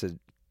movement to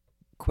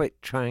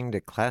quit trying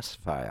to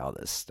classify all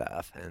this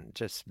stuff and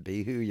just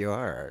be who you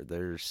are.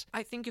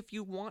 I think if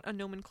you want a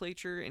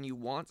nomenclature and you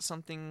want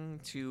something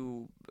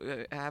to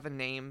have a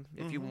name,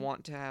 if you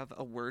want to have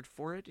a word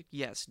for it,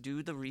 yes,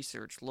 do the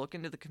research, look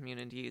into the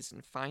communities,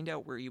 and find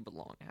out where you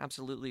belong.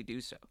 Absolutely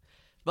do so.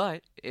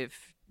 But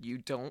if you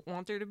don't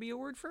want there to be a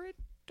word for it,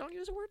 don't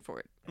use a word for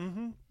it.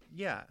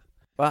 Yeah.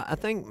 Well, I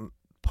think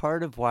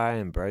part of why I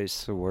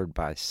embrace the word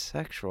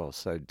bisexual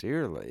so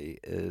dearly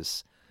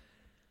is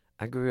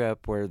I grew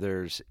up where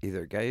there's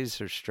either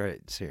gays or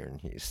straights here in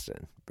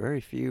Houston.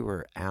 Very few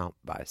were out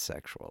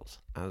bisexuals.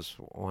 I was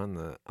one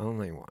of the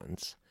only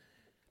ones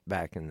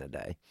back in the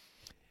day.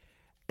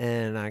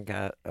 And I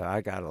got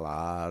a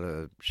lot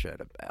of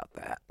shit about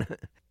that.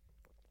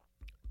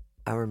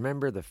 I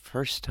remember the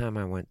first time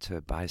I went to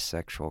a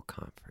bisexual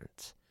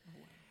conference.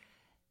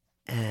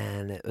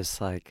 And it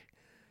was like,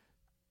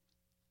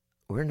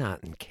 we're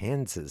not in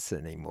Kansas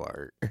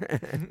anymore.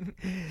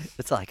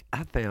 It's like,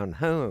 I found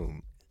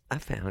home. I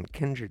found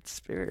kindred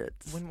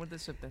spirits. When would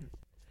this have been?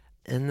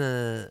 In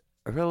the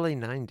early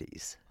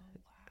 90s. Oh,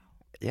 wow.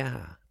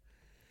 Yeah.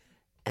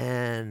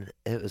 And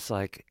it was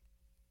like,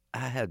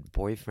 I had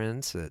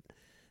boyfriends that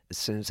as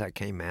soon as I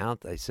came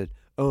out, they said,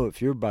 oh, if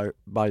you're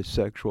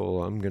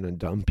bisexual, I'm going to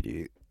dump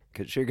you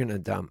because you're going to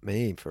dump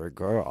me for a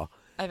girl.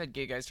 I've had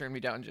gay guys turn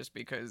me down just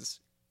because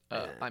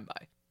I'm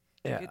bi.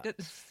 Yeah.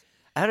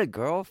 I had a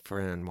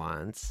girlfriend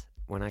once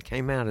when I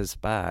came out as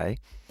bi.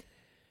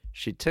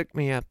 She took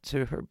me up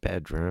to her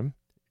bedroom.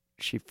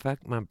 She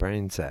fucked my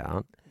brains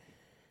out.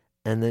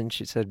 And then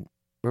she said,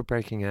 we're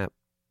breaking up.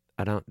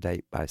 I don't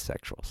date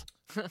bisexuals.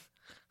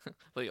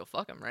 Well, you'll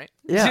fuck them, right?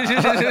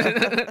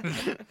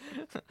 Yeah.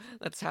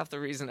 That's half the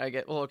reason I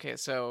get. Well, okay,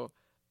 so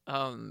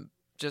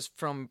just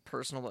from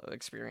personal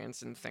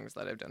experience and things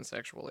that I've done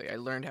sexually, I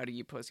learned how to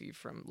eat pussy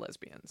from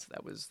lesbians.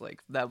 That was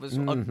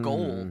a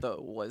goal, though,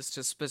 was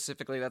to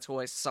specifically, that's who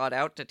I sought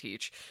out to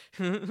teach.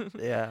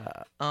 Yeah.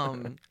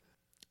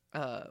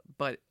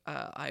 But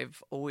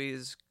I've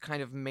always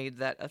kind of made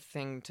that a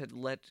thing to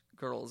let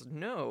girls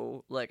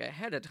know, like,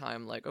 ahead of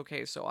time, like,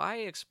 okay, so I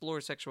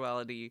explore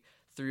sexuality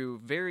through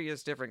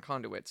various different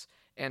conduits,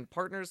 and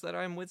partners that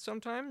I'm with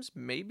sometimes,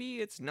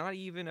 maybe it's not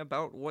even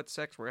about what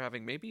sex we're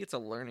having, maybe it's a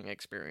learning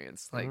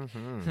experience. Like,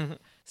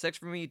 sex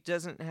for me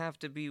doesn't have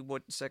to be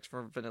what sex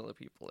for vanilla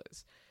people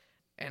is.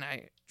 And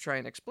I try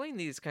and explain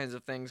these kinds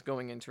of things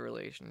going into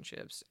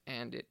relationships,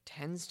 and it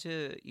tends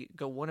to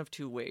go one of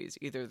two ways.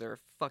 Either they're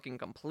fucking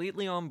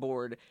completely on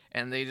board,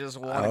 and they just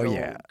want to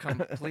go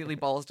completely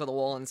balls to the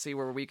wall and see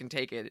where we can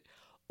take it,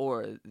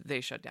 or they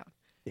shut down.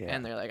 Yeah.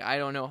 And they're like, I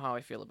don't know how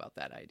I feel about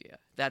that idea.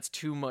 That's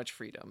too much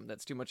freedom.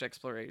 That's too much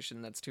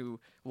exploration. That's too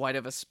wide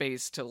of a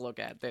space to look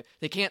at.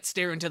 They can't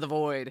stare into the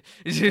void.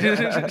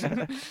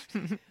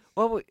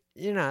 Well,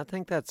 I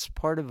think that's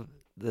part of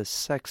the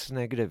sex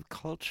negative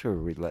culture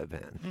we live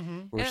in. Mm-hmm.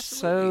 We're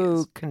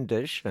so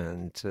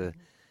conditioned to,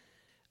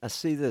 I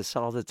see this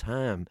all the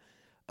time.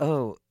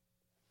 Oh,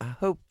 I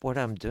hope what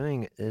I'm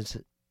doing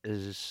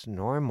is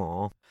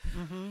normal.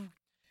 Mm-hmm.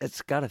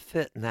 It's got to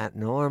fit in that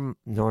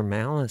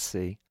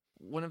normalcy.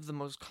 One of the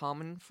most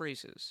common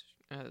phrases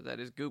that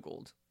is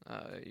Googled,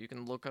 you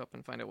can look up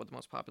and find out what the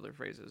most popular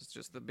phrase is.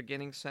 Just the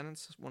beginning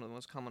sentence, one of the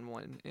most common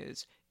one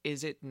is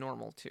it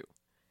normal to?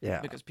 Yeah.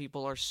 Because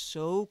people are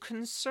so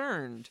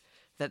concerned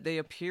that they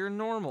appear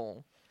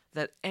normal,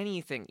 that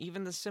anything,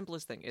 even the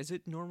simplest thing, is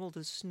it normal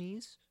to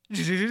sneeze?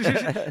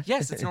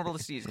 Yes, it's normal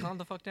to sneeze. Calm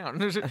the fuck down.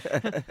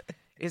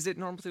 Is it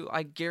normal to?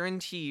 I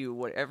guarantee you,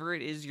 whatever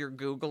it is you're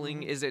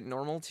Googling, is it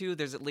normal to?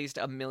 There's at least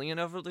 1 million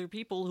other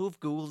people who've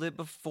Googled it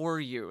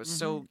before you. Mm-hmm.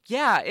 So,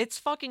 yeah, it's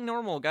fucking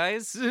normal,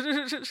 guys.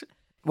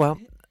 Well,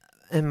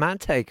 and my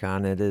take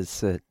on it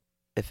is that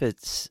if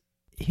it's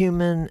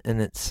human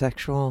and it's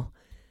sexual,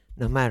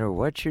 no matter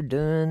what you're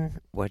doing,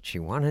 what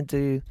you want to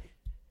do,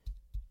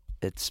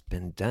 it's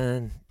been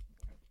done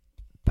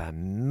by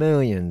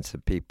millions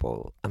of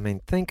people. I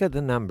mean, think of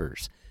the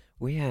numbers.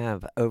 We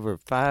have over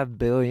 5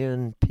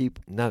 billion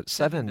people, no,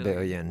 7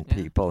 billion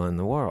people in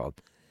the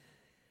world.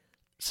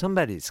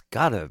 Somebody's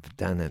got to have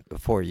done it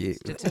before you.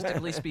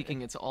 Statistically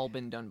speaking, it's all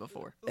been done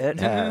before. It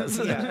has.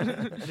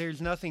 Yeah.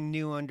 There's nothing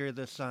new under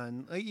the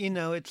sun.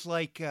 It's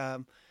like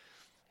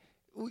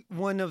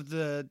one of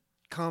the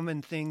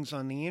common things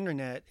on the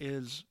internet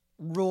is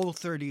Rule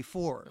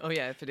 34. Oh,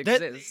 yeah, if it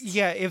exists.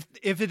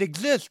 If it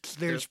exists,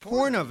 there's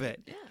porn of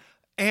it. Yeah.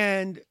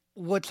 And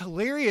what's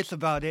hilarious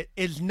about it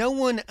is no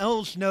one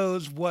else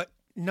knows what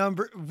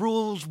number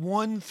rules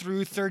 1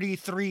 through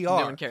 33 are.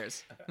 No one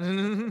cares.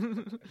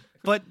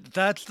 But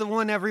that's the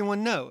one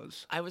everyone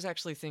knows. I was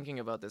actually thinking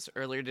about this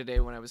earlier today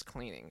when I was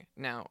cleaning.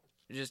 Now,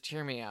 just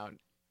hear me out.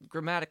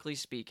 Grammatically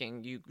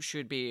speaking, you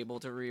should be able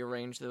to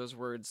rearrange those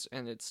words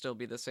and it'd still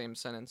be the same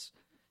sentence.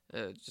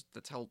 Just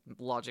that's how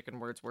logic and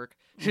words work.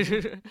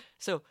 Mm-hmm.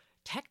 So,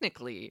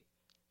 technically,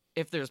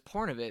 if there's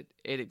porn of it,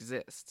 it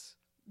exists.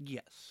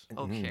 Yes.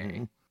 Okay.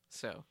 Mm-hmm.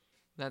 So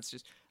that's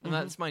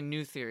that's my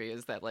new theory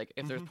is that, like,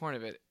 if there's porn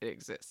of it, it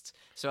exists.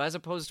 So as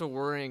opposed to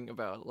worrying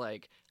about,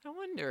 like, I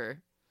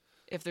wonder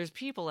if there's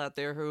people out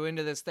there who are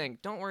into this thing,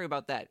 don't worry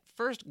about that.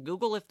 First,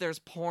 Google if there's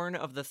porn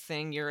of the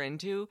thing you're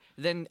into,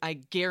 then I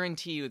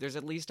guarantee you there's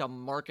at least a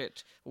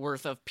market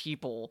worth of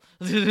people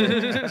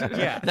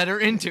that are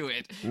into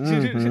it.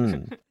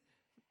 Mm-hmm.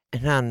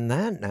 And on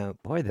that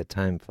note, boy, the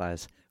time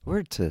flies.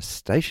 We're to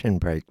station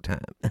break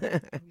time.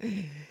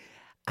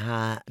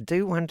 I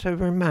do want to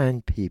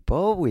remind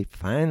people we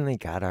finally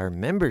got our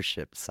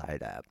membership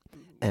site up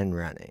and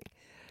running.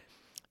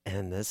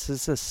 And this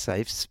is a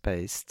safe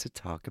space to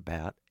talk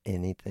about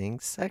anything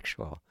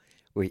sexual.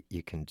 We've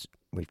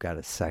got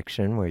a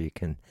section where you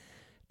can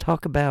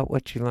talk about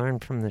what you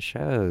learned from the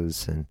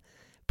shows and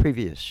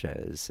previous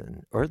shows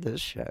or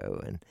this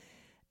show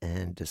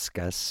and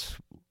discuss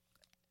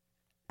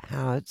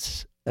how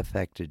it's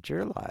affected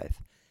your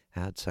life,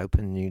 how it's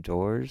opened new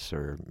doors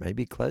or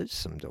maybe closed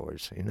some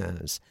doors, who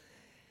knows.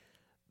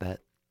 But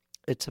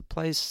it's a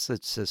place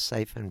that's a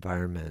safe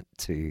environment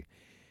to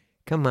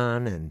come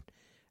on and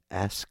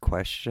ask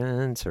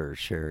questions or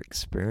share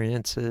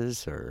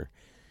experiences or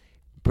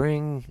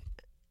bring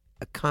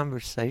a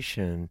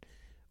conversation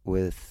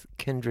with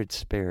kindred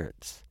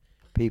spirits,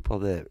 people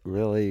that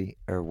really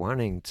are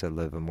wanting to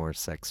live a more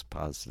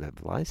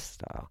sex-positive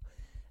lifestyle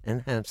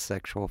and have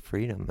sexual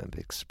freedom of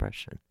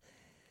expression.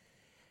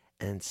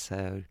 And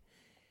so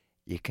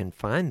you can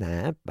find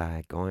that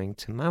by going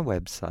to my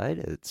website.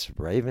 It's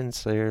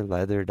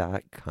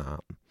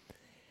ravenslayerleather.com.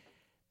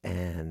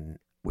 And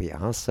we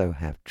also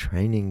have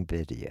training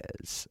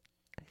videos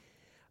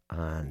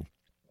on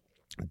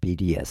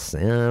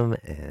BDSM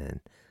and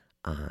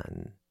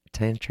on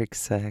tantric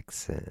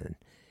sex, and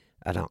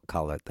I don't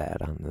call it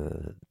that on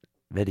the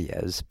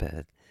videos,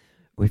 but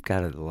we've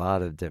got a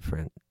lot of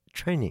different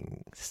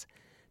trainings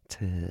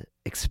to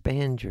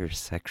expand your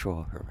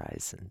sexual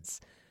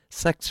horizons.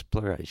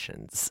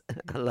 Sexplorations.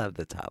 I love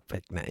the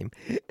topic name.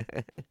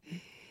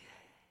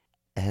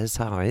 As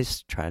I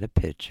always try to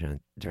pitch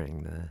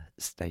during the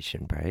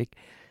station break,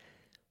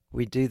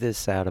 we do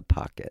this out of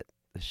pocket.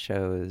 The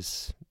show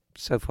has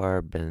so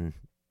far been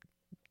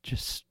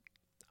just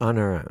on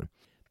our own,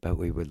 but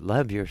we would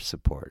love your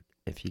support.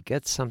 If you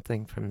get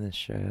something from this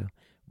show,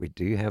 we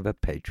do have a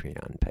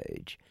Patreon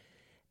page,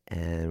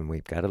 and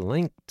we've got a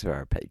link to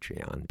our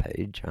Patreon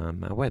page on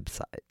my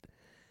website.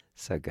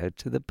 So go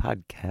to the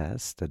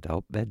podcast,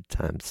 Adult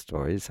Bedtime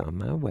Stories, on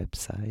my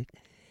website,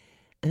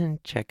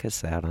 and check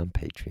us out on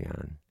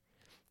Patreon.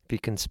 If you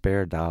can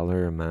spare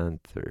 $1 a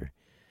month or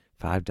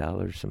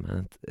 $5 a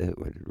month, it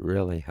would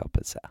really help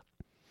us out.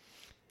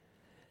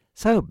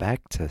 So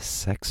back to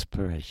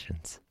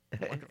Sexplorations.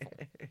 Wonderful.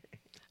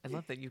 I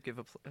love that you give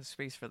a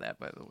space for that,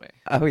 by the way.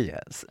 Oh,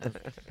 yes.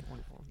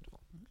 Wonderful.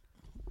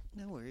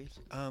 No worries.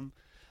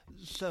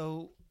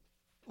 So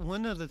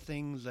one of the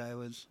things I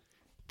was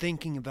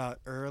thinking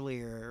about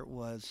earlier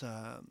was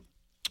I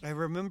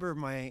remember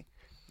my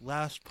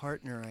last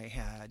partner I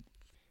had.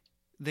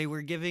 They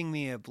were giving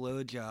me a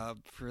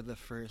blowjob for the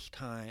first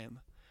time,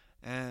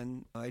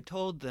 and I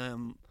told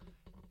them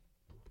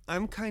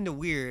I'm kind of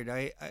weird.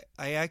 I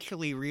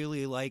actually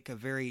really like a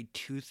very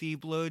toothy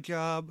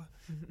blowjob,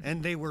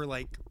 and they were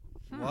like,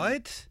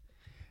 "What?"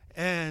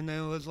 And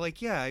I was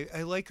like, "Yeah,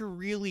 I like a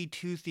really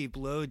toothy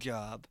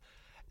blowjob,"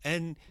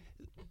 and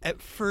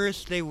at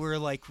first they were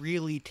like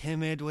really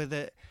timid with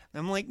it.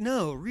 I'm like,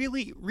 "No,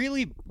 really,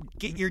 really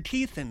get your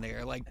teeth in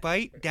there, like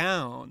bite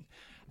down."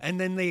 And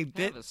then they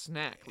bit Have a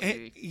snack,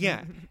 lady.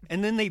 yeah,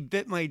 and then they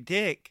bit my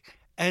dick,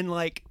 and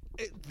like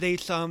they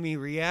saw me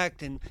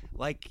react, and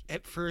like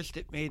at first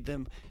it made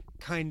them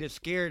kind of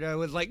scared. I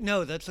was like,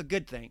 "No, that's a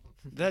good thing.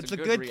 That's a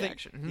good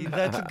reaction. thing.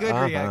 That's a good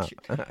reaction."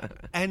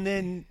 And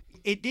then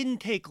it didn't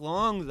take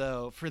long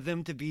though for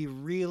them to be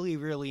really,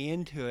 really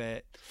into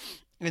it.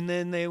 And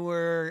then they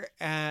were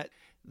at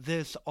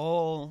this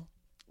all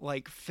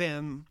like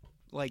femme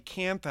like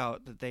camp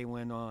out that they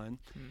went on,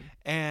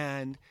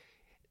 and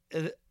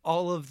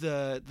all of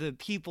the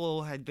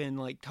people had been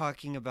like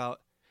talking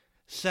about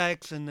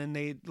sex, and then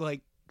they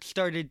like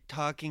started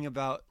talking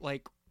about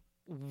like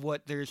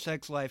what their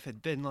sex life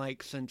had been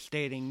like since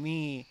dating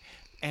me,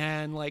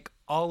 and like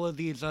all of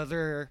these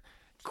other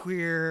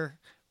queer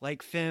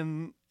like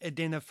femme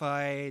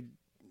identified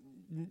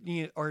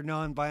or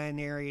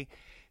non-binary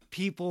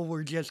people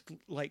were just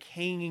like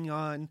hanging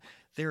on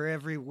their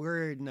every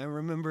word. And I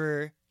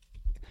remember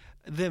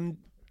them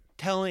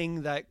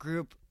telling that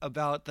group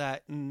about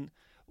that, and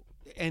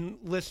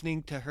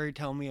listening to her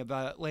tell me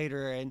about it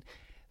later, and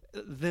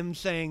them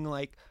saying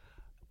like,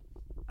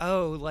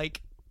 "Oh,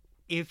 like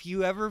if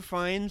you ever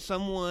find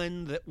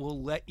someone that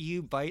will let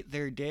you bite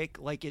their dick,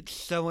 like it's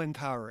so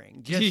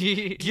empowering.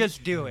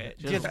 Just do it.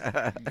 Just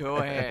go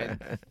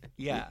ahead."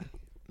 yeah.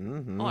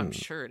 Mm-hmm. Oh, I'm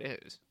sure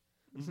it is.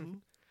 Mm-hmm.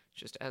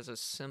 Just as a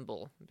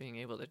symbol, being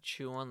able to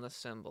chew on the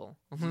symbol.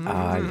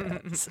 Ah,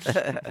 yes.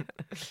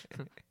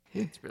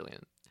 It's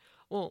brilliant.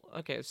 Well,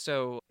 okay,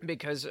 so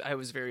because I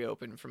was very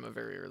open from a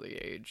very early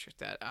age,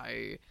 that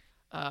I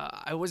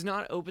was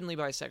not openly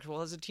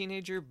bisexual as a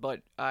teenager,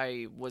 but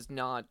I was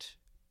not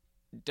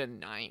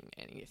denying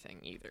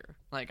anything either.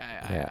 Like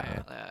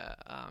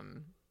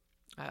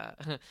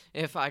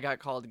if I got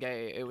called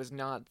gay, it was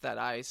not that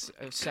I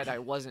said I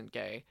wasn't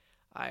gay.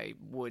 I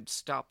would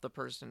stop the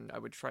person. I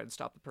would try to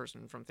stop the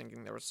person from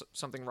thinking there was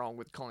something wrong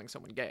with calling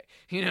someone gay.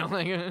 You know,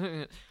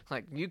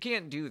 like you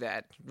can't do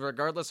that,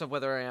 regardless of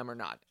whether I am or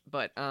not.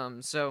 But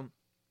so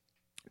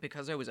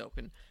because I was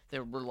open,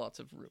 there were lots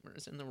of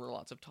rumors and there were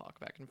lots of talk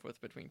back and forth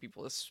between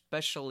people,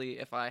 especially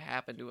if I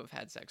happened to have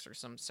had sex or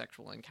some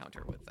sexual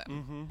encounter with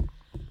them.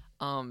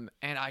 And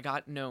I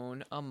got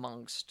known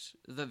amongst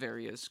the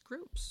various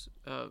groups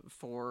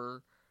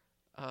for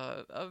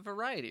a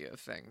variety of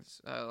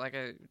things. Like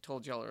I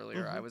told y'all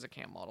earlier, I was a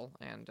cam model,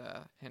 and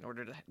in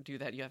order to do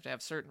that, you have to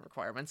have certain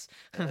requirements.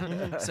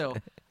 So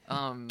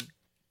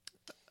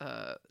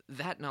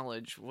that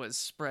knowledge was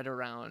spread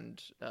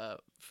around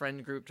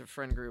friend group to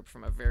friend group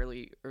from a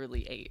very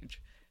early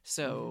age.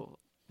 So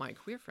my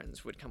queer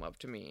friends would come up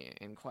to me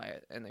in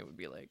quiet, and they would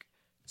be like,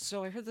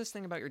 "So I heard this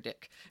thing about your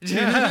dick."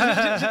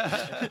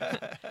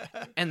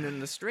 And then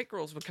the straight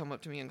girls would come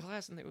up to me in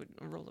class, and they would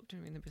roll up to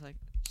me, and they'd be like,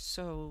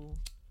 "So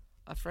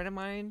a friend of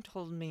mine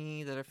told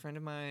me that a friend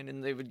of mine,"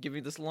 and they would give me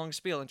this long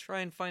spiel and try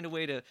and find a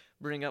way to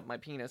bring up my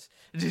penis.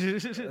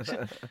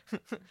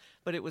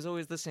 But it was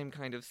always the same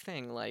kind of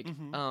thing. Like,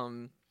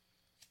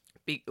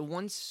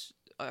 once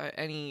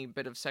any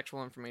bit of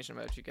sexual information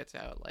about you gets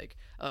out, like,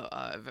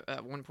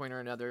 at one point or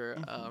another,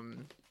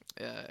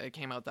 it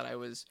came out that I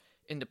was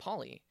into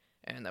poly.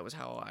 And that was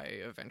how I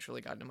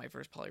eventually got into my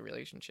first poly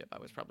relationship. I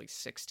was probably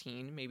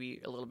 16, maybe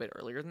a little bit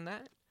earlier than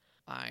that.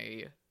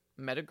 I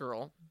met a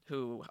girl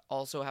who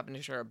also happened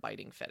to share a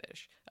biting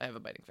fetish. I have a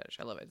biting fetish.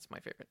 I love it. It's my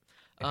favorite.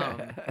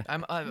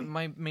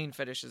 My main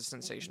fetish is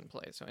sensation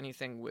play. So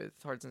anything with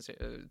hard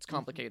sensation, it's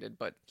complicated,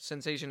 but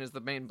sensation is the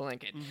main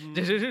blanket.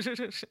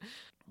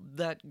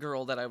 That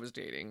girl that I was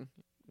dating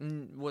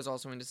was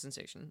also into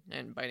sensation,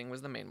 and biting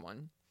was the main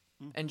one.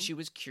 And she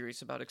was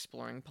curious about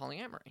exploring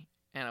polyamory.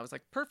 And I was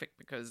like, perfect,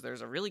 because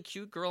there's a really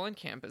cute girl on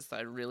campus that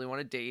I really want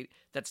to date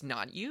that's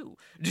not you.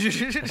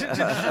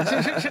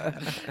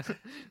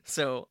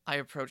 So I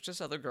approached this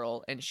other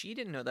girl, and she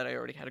didn't know that I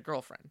already had a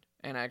girlfriend.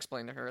 And I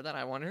explained to her that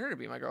I wanted her to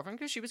be my girlfriend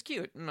because she was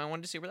cute, and I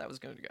wanted to see where that was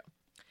going to go.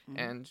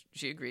 And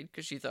she agreed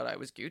because she thought I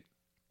was cute.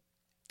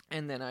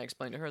 And then I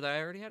explained to her that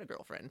I already had a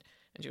girlfriend.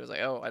 And she was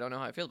like, "Oh, I don't know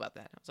how I feel about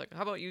that." I was like,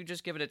 "How about you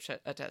just give it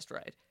a test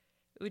ride?"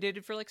 We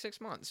dated for like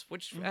 6 months,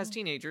 which as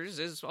teenagers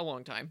is a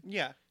long time.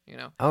 Yeah. You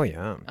know? Oh,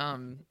 yeah.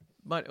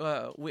 But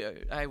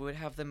I would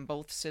have them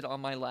both sit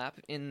on my lap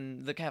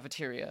in the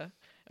cafeteria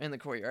in the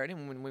courtyard,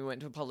 and when we went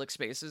to public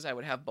spaces, I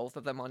would have both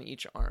of them on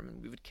each arm, and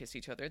we would kiss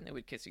each other, and they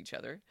would kiss each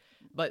other.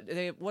 But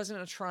it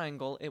wasn't a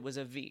triangle, it was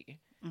a V.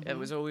 It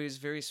was always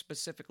very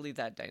specifically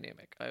that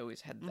dynamic. I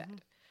always had that.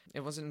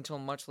 It wasn't until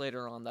much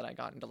later on that I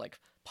got into like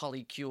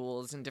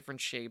polycules and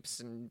different shapes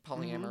and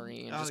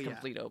polyamory and just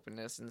complete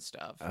openness and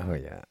stuff. Oh,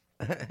 yeah.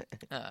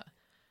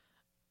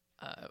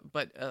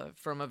 But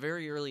from a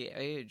very early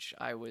age,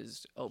 I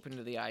was open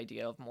to the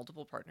idea of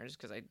multiple partners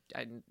because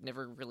I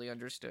never really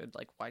understood,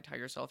 like, why tie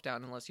yourself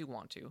down unless you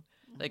want to.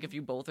 Like, if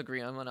you both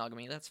agree on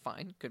monogamy, that's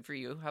fine. Good for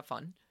you. Have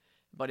fun.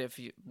 But if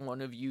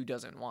one of you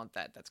doesn't want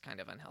that, that's kind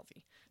of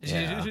unhealthy.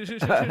 Yeah.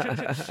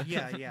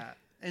 Yeah.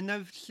 And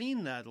I've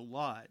seen that a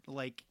lot.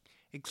 Like,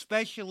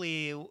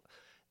 especially,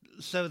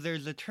 so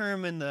there's a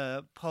term in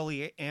the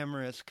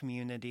polyamorous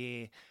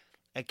community,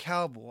 a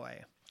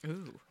cowboy.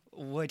 Ooh.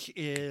 Which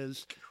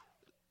is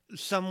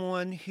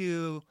someone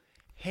who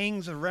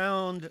hangs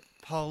around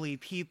poly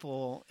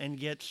people and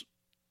gets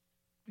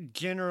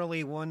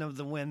generally one of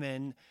the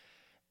women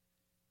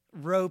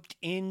roped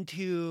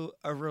into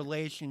a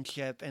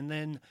relationship and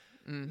then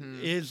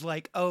is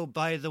like, "Oh,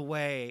 by the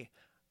way,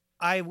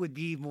 I would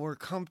be more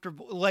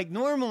comfortable." Like,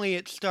 normally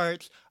it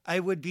starts, "I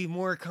would be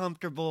more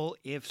comfortable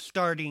if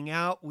starting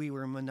out we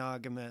were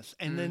monogamous."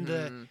 And then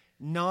the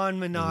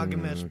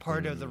non-monogamous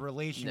part of the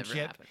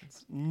relationship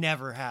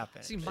never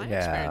happens. See, my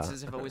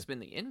experiences have always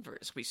been the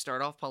inverse. We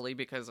start off poly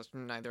because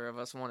neither of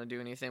us want to do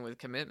anything with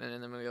commitment,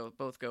 and then we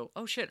both go,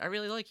 "Oh shit, I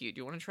really like you. Do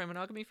you want to try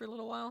monogamy for a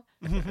little while?"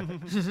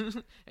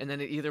 And then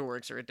it either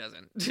works or it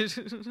doesn't.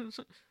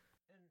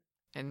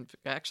 And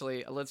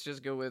actually, let's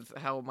just go with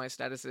how my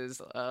status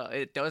is.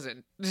 It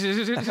doesn't.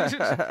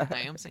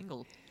 I am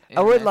single.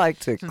 I would like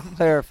to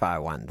clarify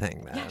one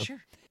thing, though. Yeah,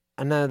 sure.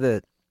 I know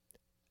that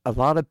a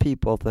lot of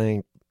people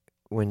think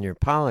when you're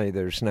poly,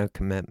 there's no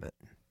commitment.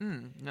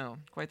 No,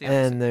 quite the opposite.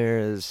 And there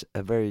is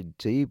a very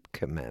deep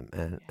commitment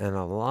and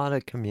a lot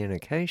of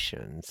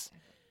communications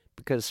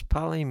because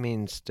poly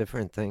means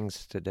different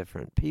things to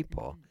different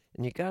people.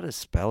 And you got to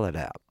spell it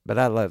out. But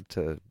I love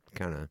to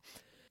kind of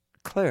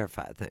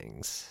clarify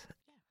things.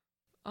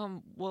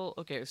 Well,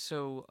 okay,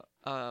 so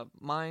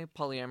my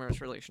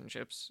polyamorous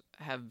relationships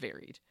have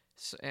varied,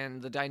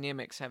 and the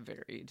dynamics have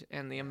varied,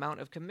 and the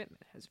amount of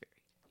commitment has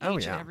varied.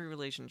 Each and every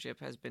relationship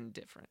has been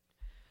different.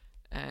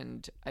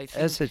 And I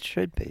think, as it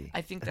should be.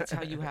 I think that's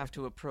how you have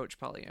to approach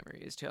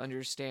polyamory, is to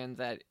understand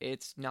that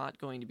it's not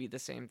going to be the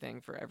same thing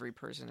for every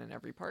person and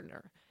every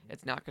partner.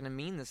 It's not going to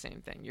mean the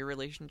same thing. Your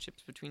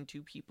relationships between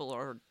two people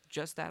are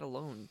just that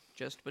alone,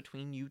 just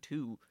between you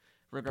two,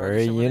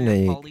 regardless of whether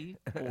you're poly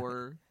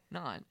or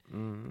not.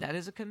 That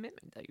is a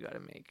commitment that you got to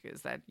make,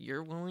 is that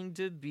you're willing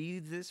to be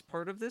this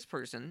part of this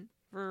person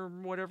for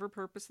whatever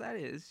purpose that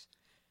is.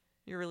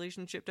 Your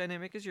relationship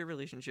dynamic is your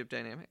relationship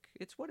dynamic.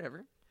 It's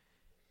whatever.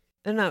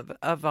 And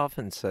I've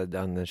often said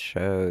on this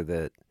show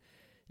that,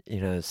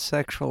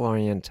 sexual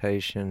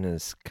orientation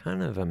is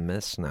kind of a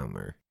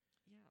misnomer.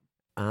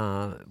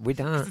 We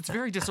don't. It's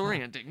very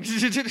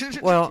disorienting.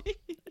 Well,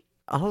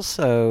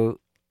 also,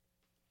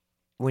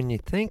 when you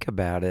think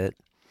about it,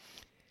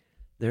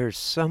 there's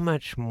so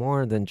much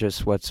more than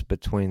just what's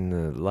between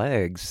the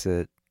legs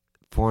that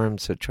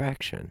forms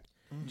attraction.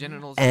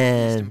 Genitals are the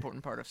least And-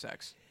 important part of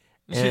sex.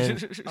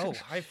 and- Oh,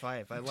 high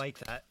five. I like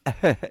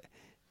that.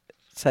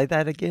 Say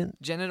that again?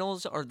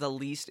 Genitals are the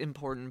least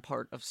important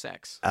part of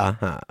sex.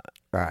 Uh-huh.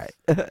 Right.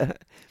 They're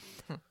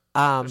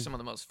um, some of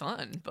the most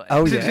fun, but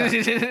oh,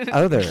 yeah.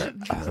 Oh, they're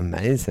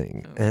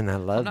amazing. And I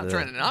I'm love not them.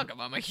 trying to knock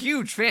them. I'm a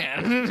huge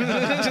fan.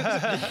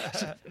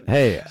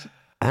 Hey,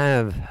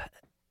 I've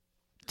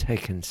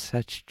taken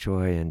such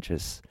joy in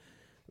just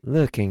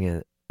looking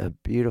at a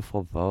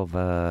beautiful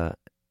vulva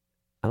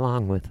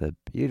along with a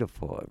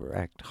beautiful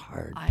erect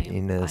hard I am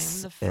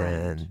penis. the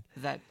friend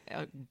and that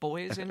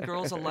boys and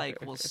girls alike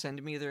will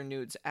send me their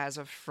nudes as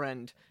a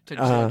friend to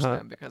judge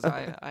them because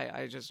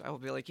I will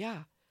be like,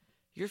 yeah,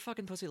 your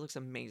fucking pussy looks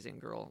amazing,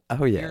 girl.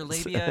 Oh, Your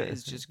yes. labia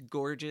is just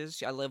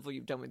gorgeous. I love what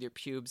you've done with your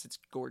pubes. It's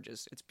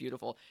gorgeous. It's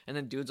beautiful. And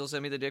then dudes will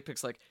send me the dick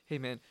pics like, hey,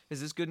 man, is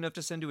this good enough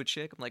to send to a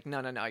chick? I'm like, no,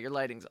 your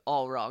lighting's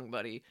all wrong,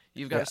 buddy.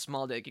 You've got Yeah. a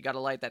small dick. You got to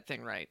light that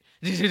thing right.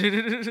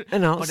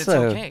 And But it's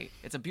also, okay.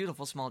 It's a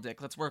beautiful small dick.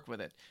 Let's work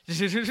with it.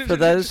 for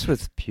those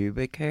with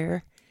pubic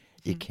hair,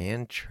 you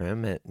can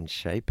trim it and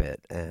shape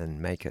it and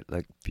make it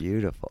look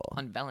beautiful.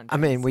 On Valentine's. I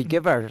mean, we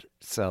give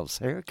ourselves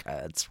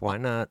haircuts. Why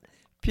not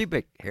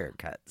pubic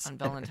haircuts? On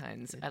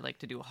Valentine's, I like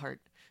to do a heart.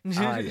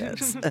 Ah,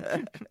 yes.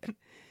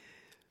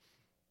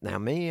 Now,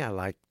 me, I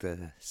like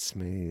the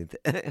smooth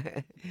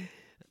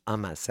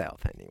on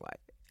myself anyway.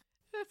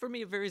 For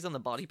me, it varies on the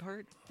body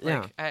part.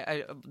 Yeah. Like,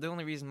 I the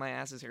only reason my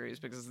ass is hairy is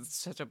because it's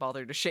such a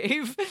bother to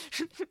shave.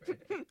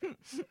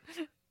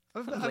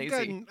 I've Lazy.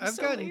 gotten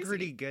So lazy.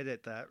 pretty good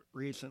at that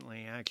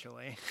recently,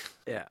 actually.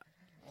 Yeah.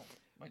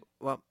 my-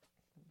 Well,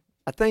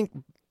 I think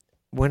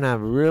when I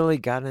really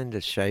got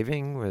into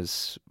shaving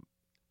was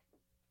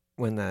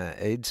when the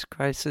AIDS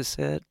crisis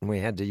hit and we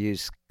had to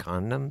use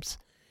condoms.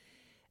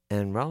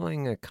 And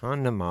rolling a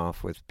condom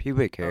off with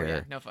pubic Oh, hair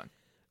yeah, no fun.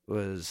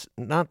 was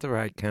not the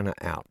right kind of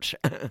ouch.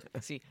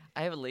 See,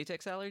 I have a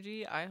latex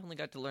allergy. I only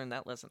got to learn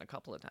that lesson a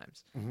couple of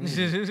times.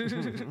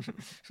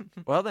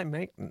 Well, they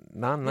make Yeah,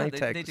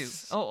 non-latex. they do.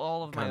 Oh,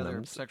 all of my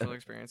other condoms. sexual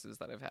experiences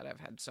that I've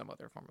had some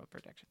other form of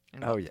protection.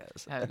 And, Oh,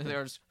 yes.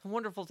 there's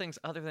wonderful things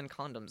other than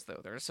condoms,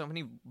 though. There are so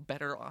many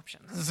better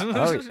options.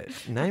 Oh, yeah.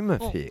 Name a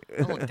Well, few.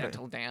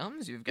 dental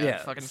dams. You've got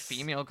Yes. fucking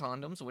female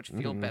condoms, which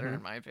feel better Mhm.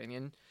 in my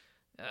opinion.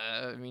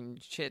 I mean,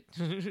 shit.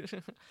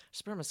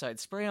 Spermicide,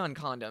 spray-on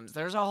condoms.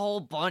 There's a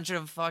whole bunch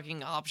of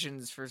fucking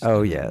options for.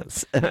 Oh,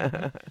 yes.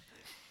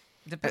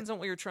 Depends on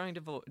what you're trying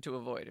to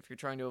avoid. If you're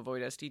trying to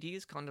avoid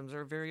STDs, condoms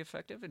are very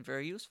effective and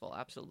very useful.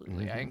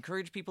 Absolutely, I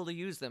encourage people to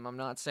use them. I'm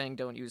not saying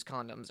don't use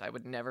condoms. I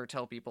would never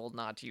tell people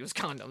not to use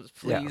condoms.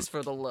 Please, Yeah.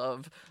 for the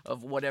love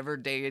of whatever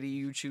deity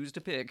you choose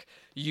to pick,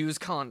 use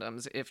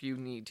condoms if you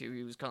need to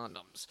use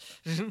condoms.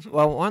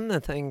 Well, one of the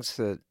things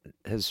that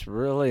has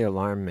really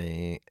alarmed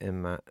me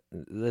in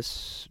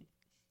this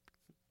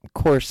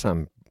course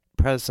I'm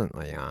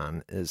presently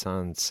on is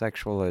on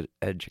sexual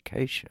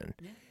education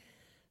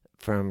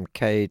from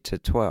K to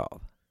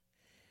 12.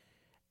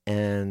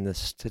 And the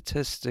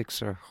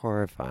statistics are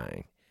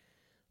horrifying.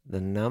 The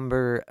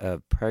number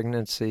of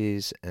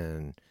pregnancies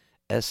and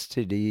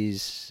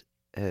STDs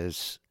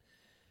has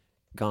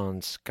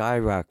gone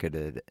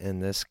skyrocketed in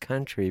this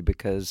country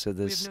because of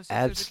We have this no sex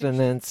education.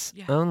 abstinence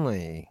Yeah.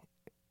 only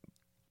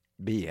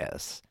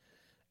BS.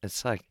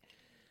 It's like,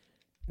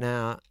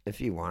 now,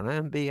 if you want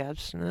to be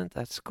abstinent,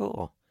 that's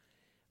cool.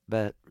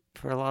 But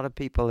for a lot of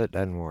people, it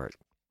doesn't work.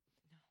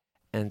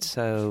 And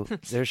so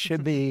there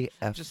should be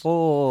a Just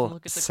full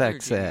Look at the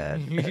sex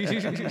ed.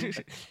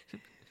 clergy.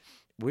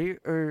 We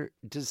are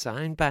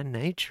designed by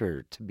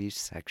nature to be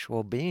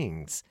sexual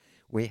beings.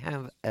 We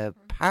have a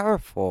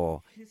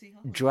powerful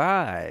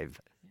drive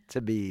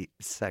to be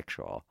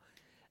sexual.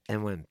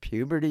 And when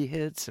puberty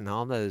hits and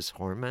all those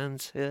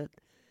hormones hit,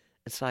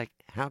 it's like,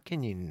 how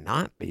can you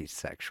not be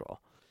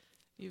sexual?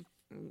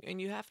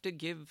 And you have to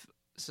give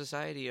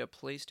society a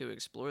place to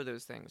explore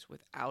those things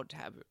without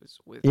taboos,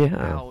 Yeah.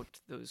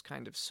 without those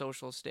kind of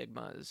social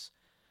stigmas,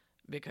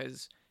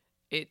 because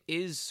it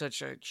is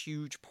such a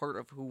huge part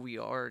of who we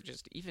are,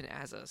 just even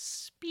as a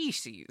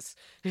species,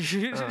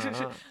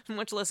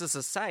 much less a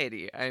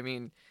society. I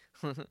mean,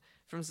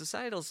 from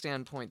societal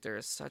standpoint, there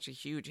is such a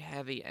huge,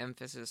 heavy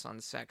emphasis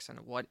on sex and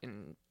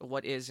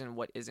what is and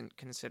what isn't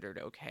considered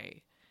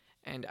okay.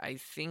 And I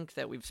think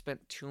that we've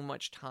spent too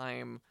much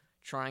time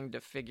trying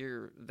to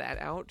figure that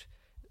out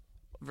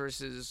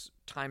versus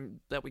time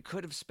that we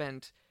could have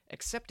spent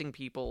accepting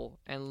people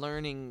and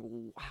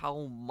learning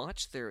how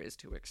much there is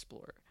to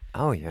explore.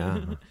 Oh, yeah.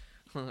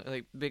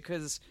 Like,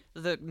 because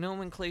the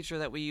nomenclature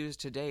that we use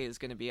today is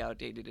going to be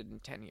outdated in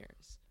 10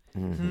 years.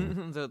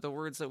 Mhm. The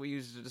words that we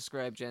use to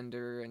describe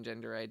gender and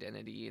gender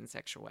identity and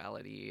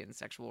sexuality and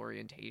sexual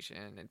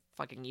orientation and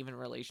fucking even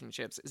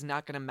relationships is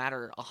not going to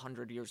matter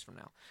 100 years from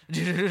now.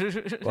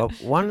 Well,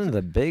 one of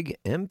the big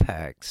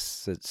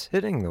impacts that's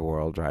hitting the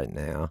world right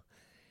now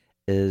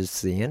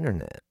is the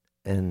internet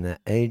and the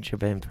age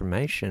of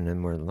information.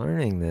 And we're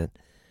learning that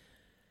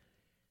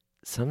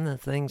some of the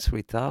things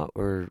we thought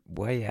were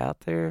way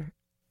out there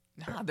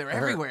Nah, they're are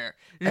everywhere.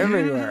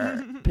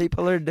 everywhere.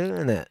 People are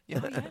doing it.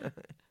 Oh, yeah.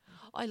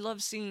 I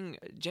love seeing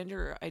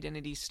gender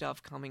identity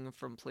stuff coming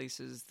from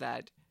places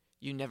that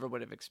you never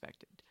would have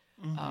expected.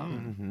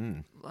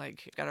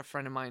 Like, got a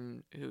friend of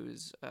mine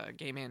who's a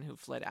gay man who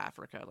fled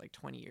Africa like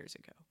 20 years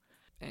ago.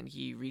 And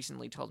he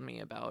recently told me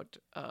about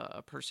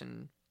a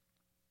person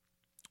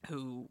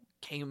who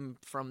came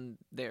from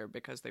there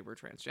because they were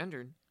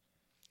transgendered.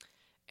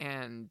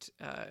 And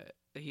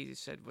he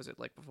said, was it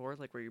like before?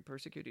 Like, were you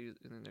persecuted?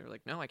 And they were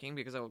like, no, I came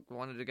because I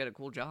wanted to get a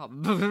cool job.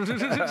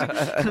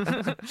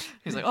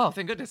 He's like, oh,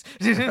 thank goodness.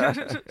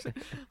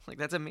 Like,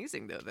 that's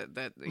amazing, though,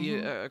 that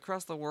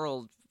across the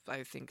world,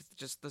 I think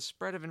just the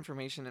spread of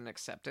information and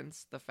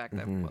acceptance, the fact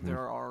that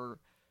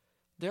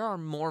there are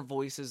more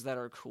voices that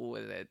are cool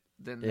with it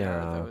than there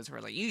are those who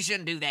are like, you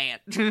shouldn't do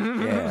that.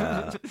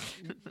 Yeah.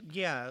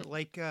 Yeah,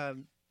 like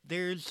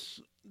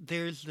there's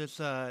this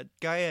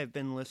guy I've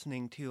been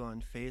listening to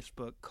on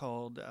Facebook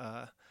called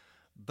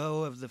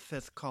Beau of the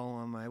Fifth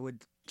Column. I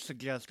would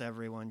suggest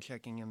everyone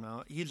checking him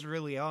out. He's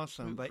really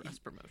awesome. But Cross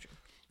promotion.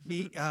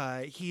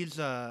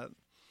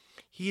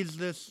 He's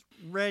this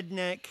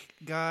redneck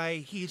guy.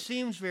 He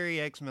seems very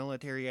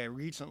ex-military. I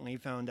recently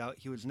found out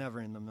he was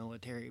never in the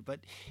military, but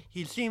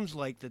he seems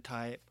like the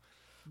type.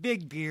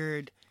 Big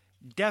beard,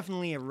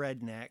 definitely a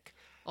redneck.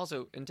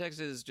 Also, in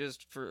Texas,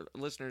 just for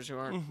listeners who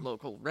aren't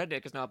local,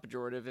 redneck is not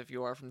pejorative if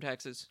you are from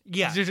Texas.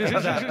 Yeah.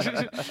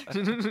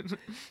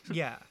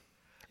 Yeah.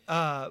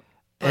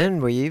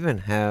 And we even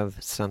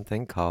have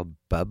something called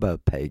Bubba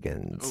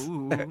Pagans.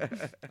 Ooh. I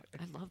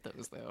love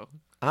those, though.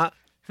 Uh,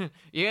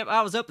 Yep,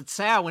 I was up at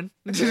Samhain.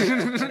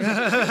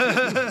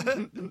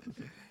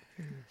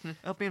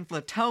 Up in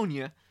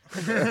Flatonia.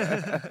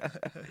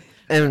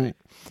 And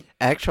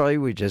actually,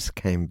 we just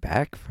came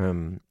back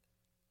from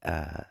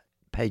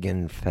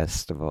Pagan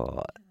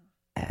Festival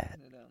at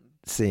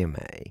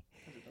CMA.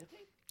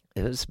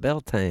 It was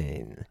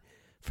Beltane,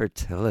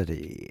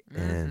 fertility,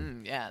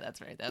 and yeah, that's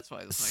right. That's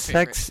why it's my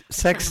favorite.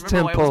 Sex I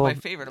remember why it Temple. was my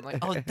favorite. I'm like,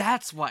 oh,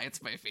 that's why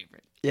it's my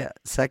favorite. Yeah,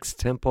 Sex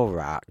Temple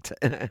rocked.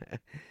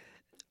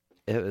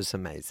 It was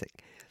amazing.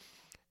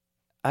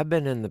 I've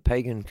been in the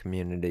pagan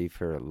community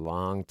for a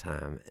long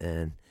time,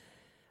 and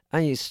I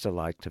used to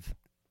like to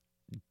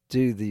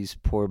do these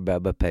poor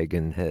Bubba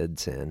Pagan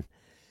heads in.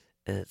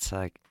 And it's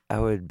like I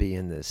would be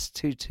in this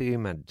tutu,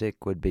 my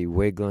dick would be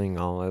wiggling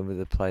all over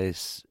the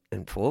place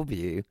in full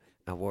view.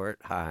 I wore it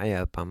high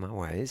up on my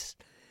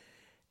waist.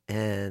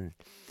 And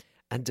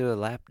I'd do a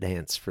lap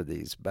dance for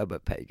these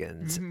Bubba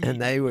Pagans, and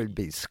they would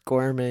be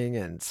squirming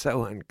and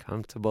so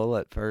uncomfortable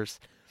at first.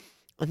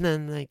 And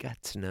then they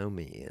got to know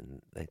me,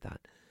 and they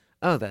thought,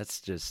 oh, that's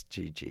just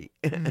Gigi.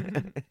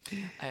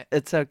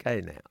 It's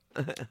okay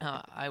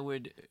now. I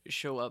would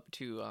show up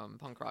to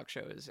punk rock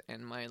shows,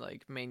 and my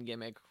main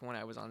gimmick when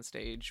I was on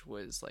stage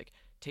was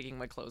taking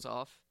my clothes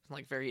off,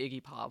 like very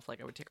Iggy Pop. Like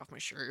I would take off my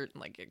shirt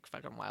and get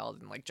fucking wild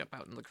and jump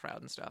out in the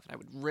crowd and stuff. And I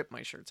would rip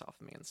my shirts off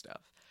of me and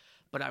stuff.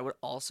 But I would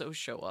also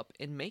show up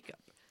in makeup.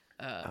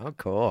 Oh,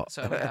 cool.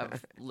 So I would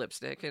have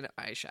lipstick and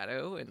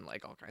eyeshadow and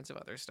all kinds of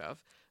other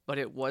stuff. But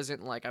it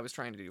wasn't like I was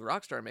trying to do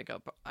rock star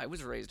makeup. I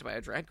was raised by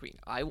a drag queen.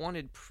 I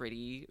wanted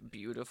pretty,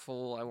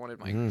 beautiful. I wanted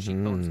my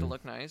cheekbones to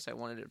look nice. I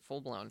wanted it full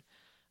blown.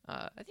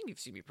 I think you've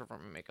seen me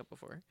perform in makeup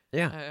before.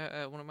 Yeah.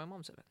 At one of my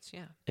mom's events.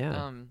 Yeah.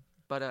 Yeah.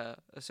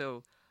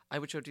 So I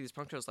would show up to these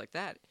punk shows like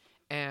that,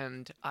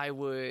 and I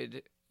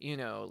would,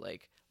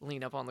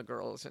 lean up on the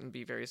girls and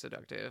be very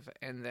seductive,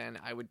 and then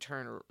I would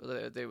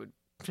they would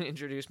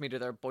introduce me to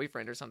their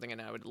boyfriend or something, and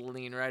I would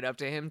lean right up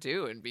to him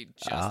too and be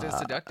just as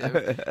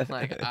seductive.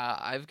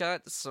 I've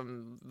got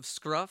some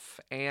scruff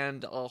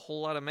and a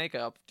whole lot of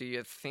makeup. Do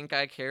you think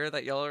I care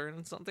that y'all are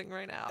in something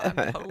right now?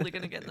 I'm totally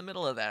gonna get in the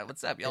middle of that.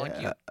 What's up? Y'all are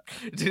cute.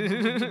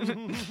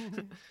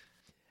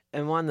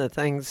 And one of the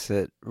things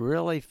that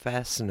really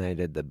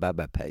fascinated the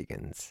Bubba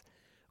Pagans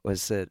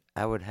was that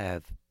I would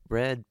have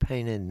red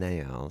painted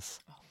nails.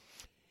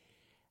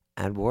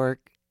 I'd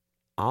work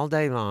all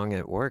day long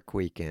at work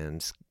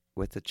weekends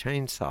with a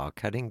chainsaw,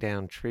 cutting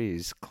down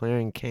trees,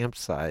 clearing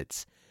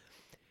campsites,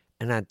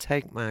 and I'd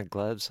take my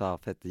gloves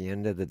off at the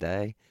end of the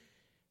day.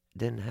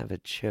 Didn't have a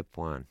chip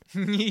one.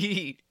 And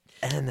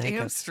they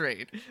Damn go,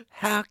 straight.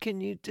 how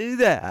can you do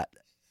that?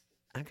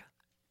 I go,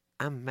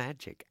 I'm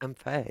magic. I'm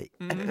fake.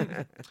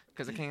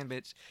 Because I can,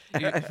 bitch.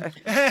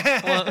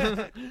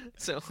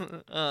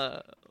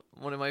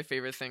 One of my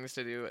favorite things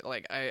to do,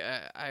 like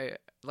I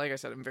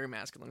said, I'm very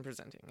masculine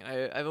presenting.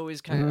 I've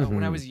always kind of,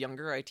 when I was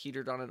younger, I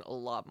teetered on it a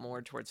lot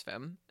more towards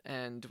femme.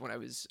 And when I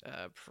was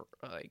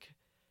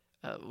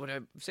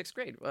sixth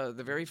grade,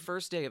 the very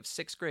first day of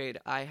sixth grade,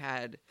 I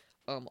had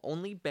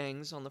only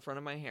bangs on the front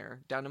of my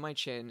hair, down to my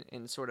chin,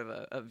 in sort of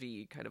a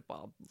V kind of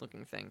bob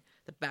looking thing.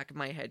 The back of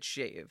my head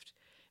shaved,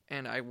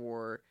 and I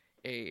wore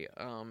a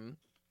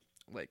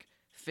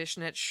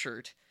fishnet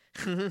shirt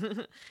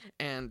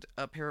and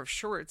a pair of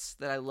shorts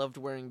that I loved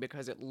wearing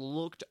because it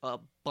looked a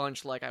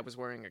bunch like I was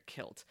wearing a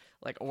kilt,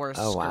 like, or a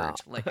Oh, skirt. wow.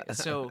 Like,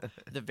 so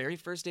the very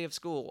first day of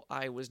school,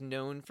 I was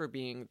known for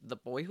being the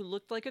boy who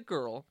looked like a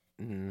girl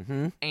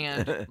Mm-hmm.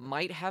 and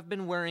might have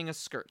been wearing a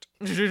skirt.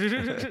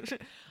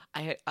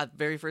 I had, at the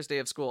very first day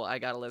of school, I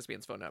got a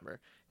lesbian's phone number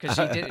because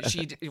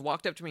she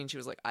walked up to me and she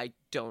was like, "I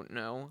don't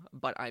know,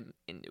 but I'm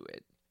into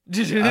it."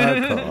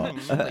 Oh,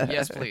 cool. Like,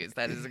 yes, please.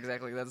 That's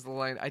the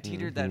line. I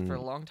teetered that for a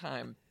Mhm. long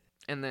time,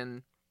 and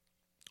then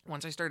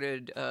once I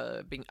started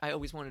I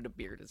always wanted a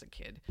beard as a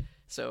kid,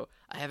 so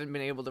I haven't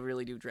been able to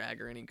really do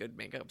drag or any good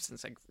makeup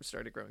since I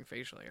started growing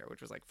facial hair,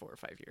 which was like 4 or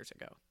 5 years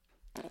ago.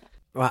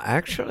 Well,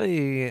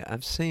 actually,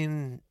 I've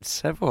seen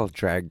several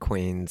drag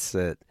queens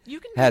that You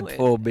can had do it.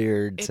 full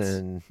beards It's-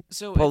 and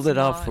So pulled it's it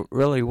off not-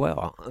 really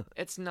well.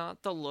 It's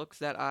not the look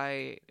that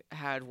I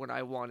had when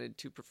I wanted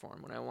to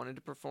perform. When I wanted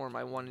to perform,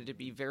 I wanted to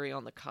be very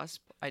on the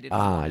cusp. I didn't.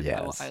 Ah, want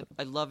yes.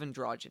 I love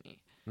androgyny.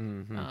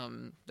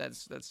 Mm-hmm.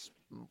 That's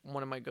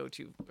one of my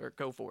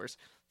go-fors.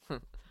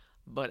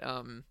 But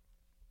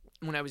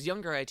when I was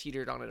younger, I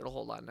teetered on it a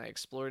whole lot and I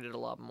explored it a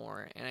lot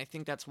more. And I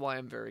think that's why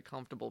I'm very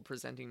comfortable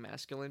presenting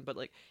masculine. But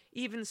like,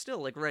 even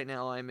still, like right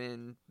now, I'm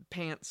in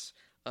pants,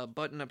 a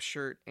button-up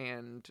shirt,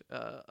 and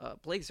a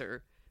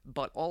blazer.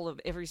 But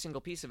every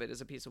single piece of it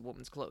is a piece of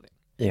woman's clothing.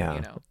 Yeah.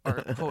 You know,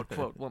 or quote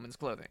quote woman's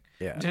clothing.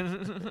 Yeah.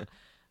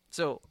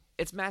 So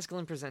it's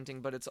masculine presenting,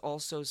 but it's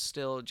also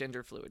still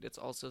gender fluid. It's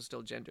also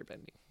still gender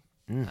bending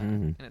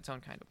Mm-hmm. in its own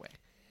kind of way.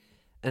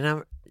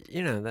 And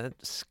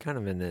that's kind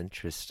of an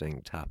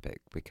interesting topic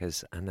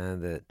because I know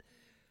that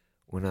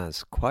when I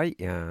was quite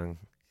young,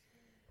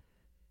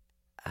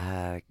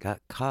 I got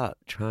caught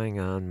trying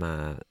on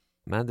my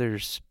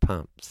mother's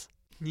pumps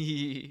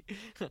and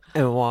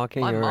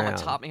walking My around. mama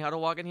taught me how to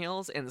walk in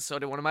heels, and so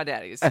did one of my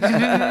daddies.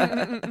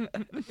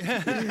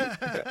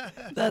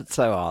 That's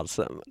so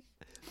awesome.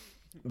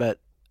 But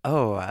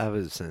I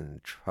was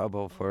in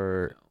trouble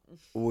for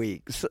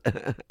weeks.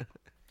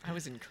 I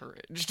was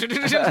encouraged.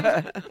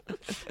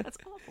 That's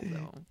awful,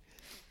 though.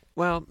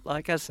 Well,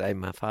 like I say,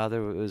 my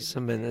father was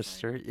a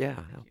minister. Yeah,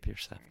 help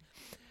yourself.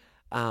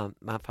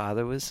 My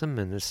father was a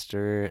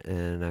minister,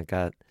 and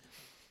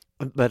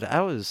but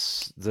I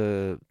was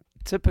the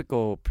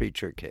typical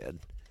preacher kid.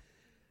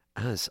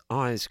 I was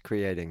always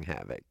creating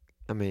havoc.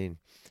 I mean,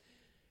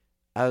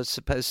 I was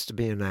supposed to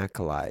be an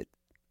acolyte.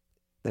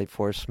 They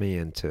forced me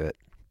into it.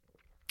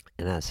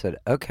 And I said,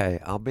 okay,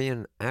 I'll be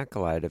an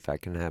acolyte if I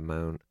can have my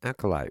own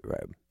acolyte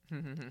robe.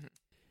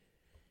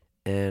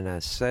 And I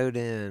sewed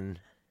in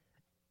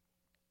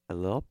a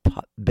little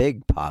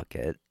big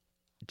pocket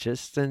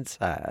just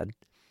inside.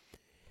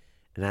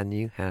 And I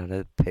knew how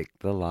to pick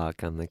the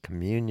lock on the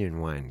communion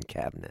wine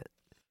cabinet.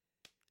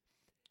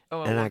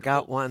 Oh, And I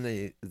got one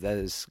of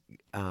those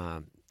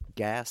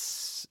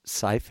gas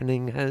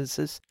siphoning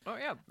hoses. Oh,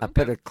 yeah. I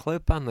put a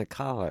clip on the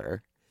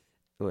collar,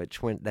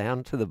 which went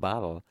down to the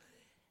bottle,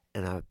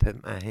 and I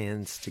put my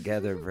hands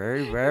together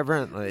very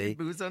reverently,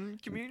 Booze on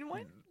communion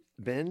wine?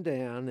 bend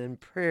down in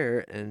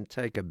prayer, and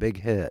take a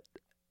big hit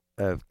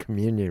of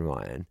communion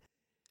wine.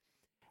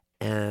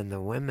 And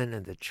the women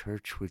of the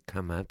church would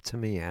come up to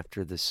me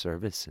after the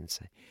service and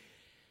say,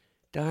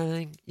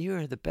 darling, you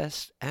are the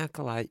best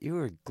acolyte. You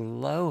are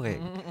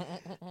glowing.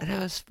 And I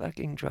was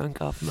fucking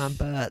drunk off my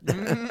butt.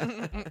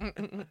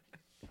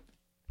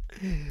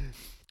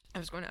 I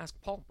was going to ask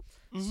Paul.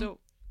 So,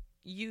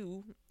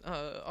 you,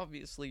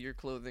 obviously, your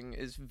clothing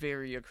is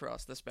very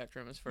across the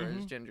spectrum as far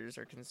as genders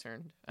are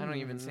concerned. I don't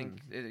even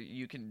think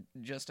you can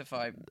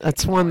justify.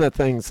 That's one of the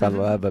things I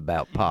love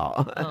about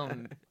Paul.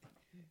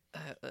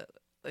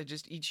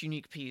 Just each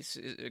unique piece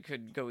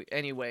could go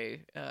any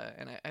way,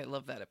 and I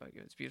love that about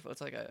you. It's beautiful.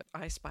 It's like a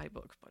I Spy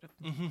book, but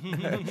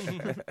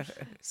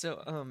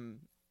so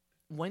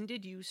when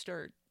did you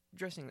start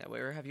dressing that way,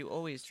 or have you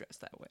always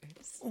dressed that way?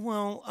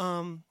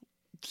 Well,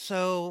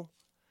 so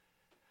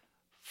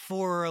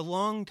for a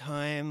long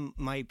time,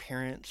 my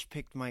parents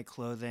picked my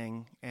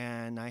clothing,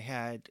 and I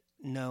had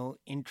no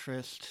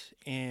interest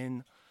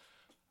in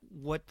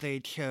what they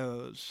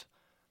chose.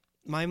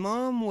 My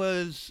mom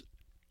was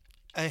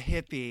a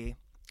hippie,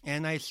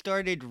 and I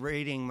started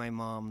raiding my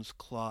mom's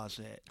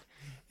closet.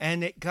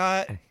 And it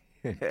got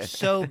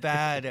so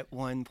bad at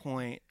one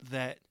point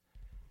that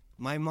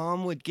my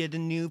mom would get a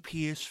new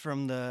piece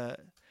from the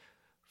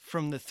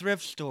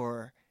thrift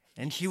store,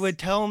 and she would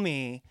tell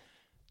me,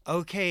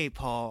 okay,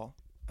 Paul,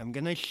 I'm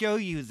going to show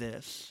you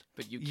this.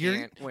 But you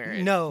can't wear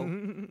it.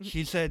 No.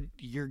 She said,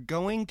 you're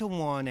going to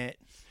want it.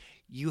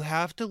 You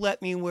have to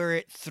let me wear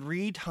it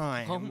 3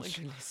 times Oh my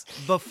goodness.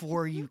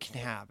 before you can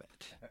have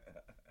it.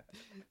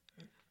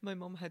 My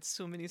mom had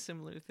so many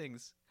similar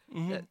things.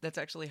 That's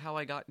actually how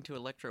I got into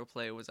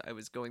electroplay. Was I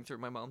was going through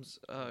my mom's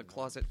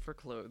closet for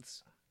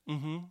clothes,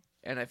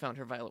 and I found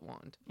her violet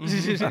wand, and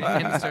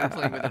started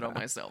playing with it on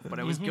myself. But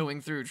I was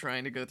going through,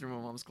 trying to go through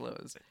my mom's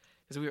clothes,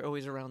 because we were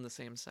always around the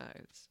same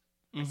size.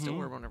 I still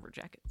wear one of her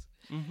jackets.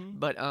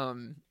 But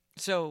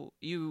so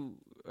you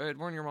had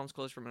worn your mom's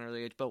clothes from an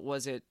early age, but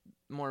was it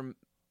more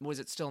Was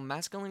it still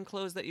masculine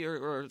clothes that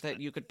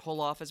you could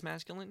pull off as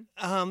masculine?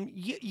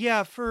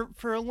 Yeah, for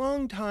a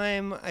long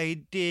time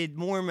I did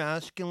more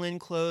masculine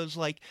clothes.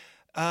 Like,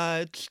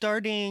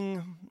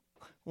 starting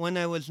when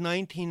I was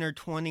 19 or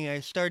 20, I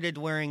started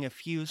wearing a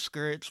few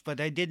skirts,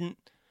 but I didn't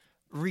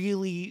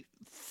really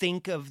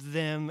think of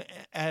them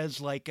as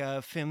like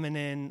a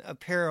feminine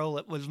apparel.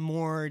 It was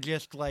more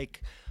just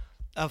like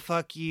a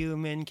fuck you,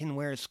 men can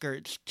wear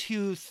skirts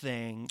too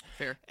thing.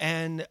 Fair.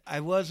 And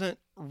I wasn't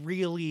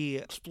really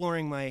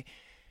exploring my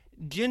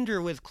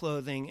gender with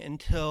clothing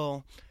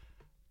until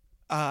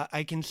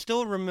I can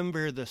still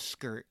remember the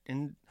skirt.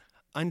 And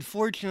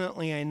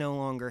unfortunately, I no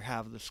longer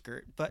have the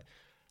skirt. But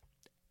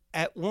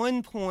at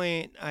one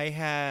point, I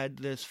had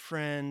this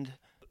friend,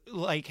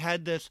 like,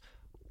 had this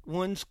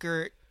one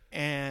skirt,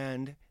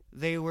 and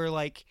they were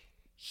like,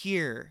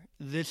 here,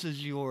 this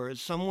is yours.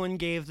 Someone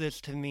gave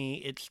this to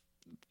me. It's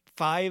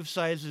 5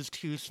 sizes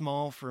too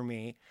small for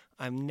me.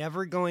 I'm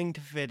never going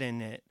to fit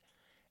in it.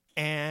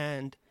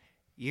 And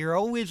you're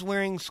always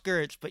wearing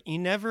skirts, but you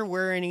never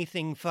wear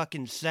anything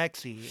fucking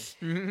sexy.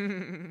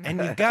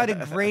 And you've got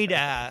a great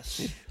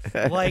ass.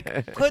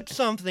 Like, put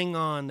something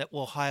on that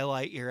will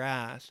highlight your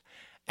ass.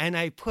 And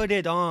I put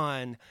it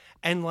on,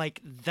 and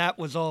like, that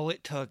was all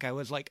it took. I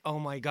was like, oh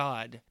my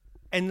God.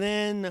 And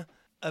then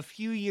a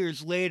few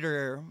years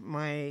later,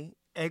 my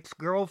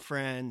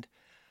ex-girlfriend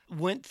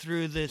went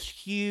through this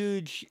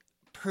huge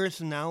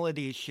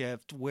personality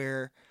shift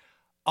where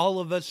all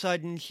of a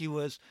sudden she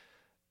was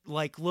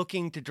like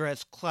looking to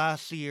dress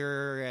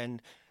classier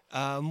and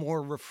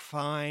more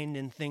refined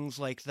and things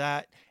like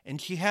that. And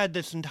she had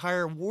this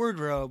entire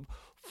wardrobe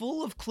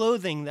full of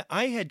clothing that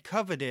I had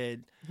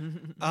coveted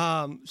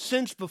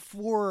since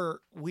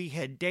before we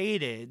had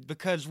dated,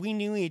 because we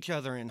knew each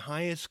other in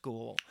high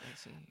school. I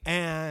see.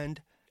 And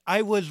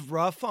I was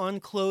rough on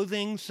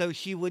clothing, so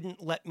she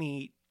wouldn't let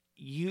me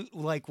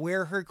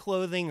wear her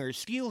clothing or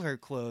steal her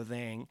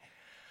clothing.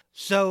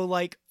 So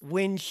like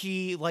when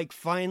she like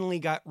finally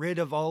got rid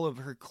of all of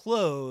her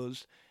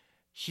clothes,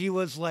 she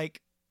was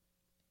like,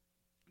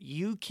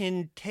 you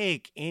can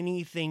take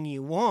anything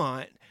you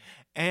want.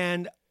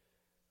 And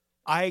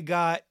I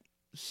got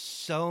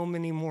so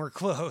many more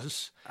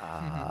clothes.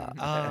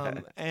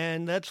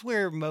 And that's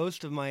where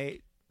most of my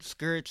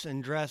skirts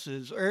and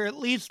dresses, or at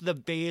least the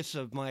base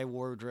of my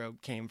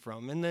wardrobe, came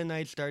from. And then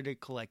I started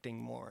collecting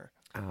more.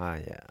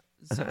 Yeah.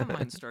 Some of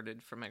mine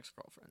started from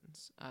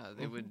ex-girlfriends.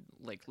 They would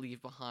like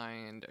leave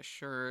behind a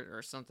shirt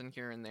or something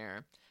here and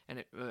there. And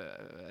at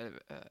a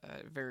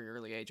very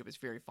early age, I was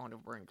very fond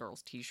of wearing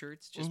girls'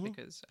 t-shirts just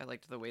because I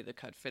liked the way the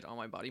cut fit on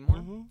my body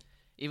more.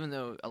 Even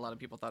though a lot of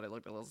people thought it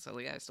looked a little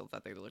silly, I still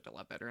thought they looked a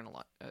lot better and a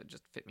lot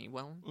just fit me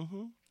well.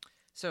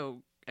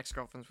 So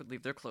ex-girlfriends would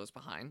leave their clothes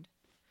behind,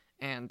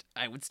 and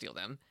I would steal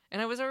them.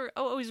 And I was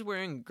always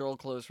wearing girl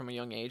clothes from a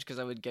young age because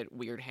I would get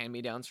weird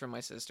hand-me-downs from my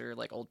sister,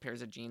 like old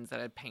pairs of jeans that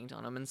had paint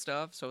on them and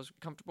stuff. So I was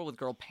comfortable with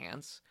girl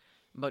pants,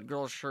 but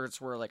girl shirts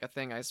were like a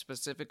thing I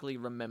specifically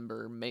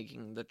remember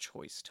making the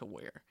choice to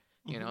wear.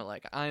 You know,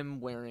 like, I'm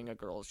wearing a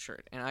girl's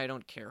shirt, and I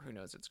don't care who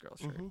knows it's a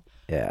girl's shirt.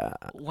 Yeah.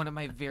 One of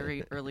my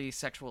very early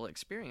sexual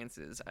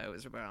experiences, I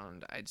was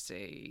around, I'd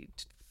say,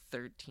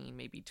 13,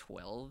 maybe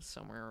 12,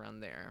 somewhere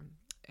around there.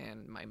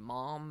 And my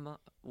mom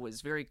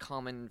was very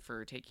common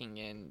for taking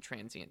in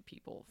transient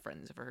people,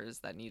 friends of hers,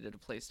 that needed a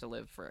place to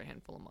live for a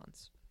handful of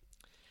months.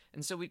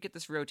 And so we'd get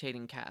this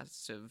rotating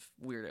cast of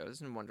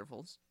weirdos and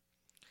wonderfuls.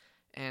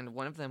 And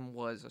one of them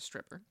was a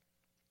stripper,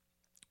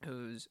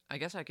 who's, I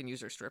guess I can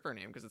use her stripper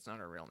name because it's not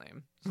her real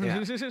name.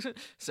 Yeah.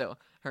 So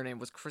her name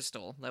was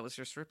Crystal. That was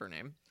her stripper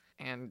name.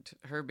 And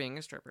her being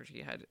a stripper,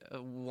 she had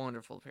a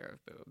wonderful pair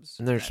of boobs.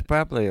 And there's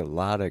probably a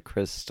lot of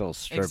crystal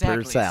strippers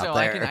exactly. out so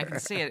there. I can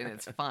say it and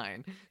it's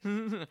fine.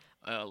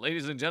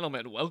 Ladies and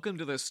gentlemen, welcome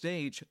to the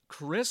stage,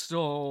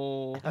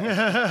 Crystal.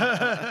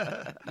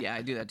 Yeah,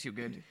 I do that too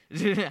good.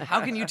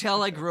 How can you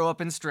tell I grew up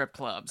in strip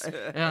clubs?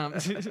 My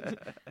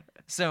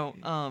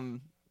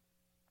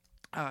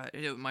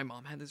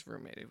mom had this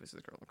roommate. It was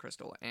the girl,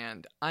 Crystal,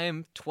 and I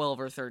am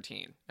 12 or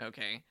 13,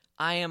 okay?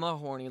 I am a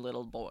horny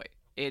little boy.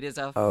 It is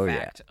a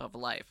fact of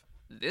life.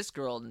 This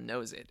girl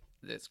knows it.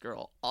 This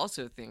girl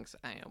also thinks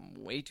I am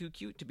way too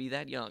cute to be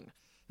that young.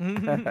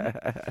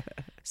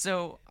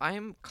 So I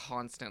am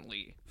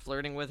constantly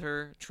flirting with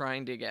her,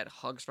 trying to get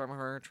hugs from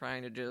her,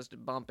 trying to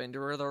just bump into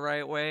her the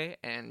right way,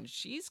 and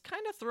she's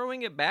kind of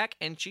throwing it back,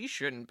 and she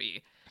shouldn't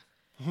be.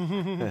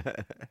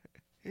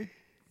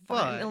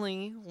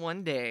 Finally,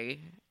 one day,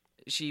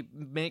 she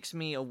makes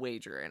me a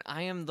wager, and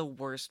I am the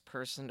worst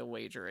person to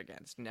wager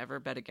against. Never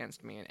bet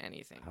against me in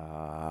anything,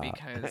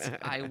 because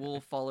I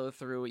will follow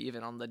through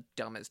even on the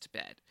dumbest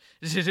bet.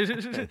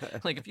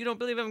 Like, if you don't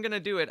believe I'm gonna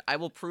do it, I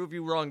will prove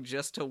you wrong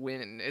just to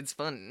win. It's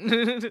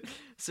fun.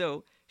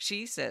 So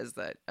she says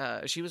that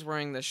she was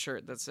wearing this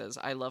shirt that says,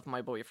 I love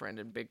my boyfriend,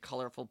 in big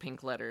colorful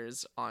pink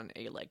letters on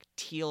a, like,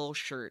 teal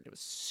shirt. It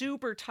was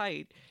super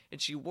tight, and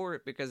she wore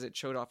it because it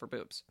showed off her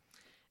boobs.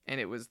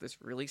 And it was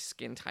this really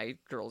skin-tight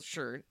girl's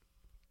shirt.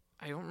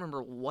 I don't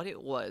remember what it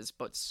was,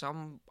 but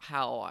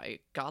somehow I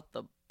got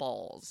the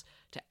balls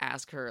to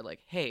ask her,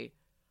 like, hey,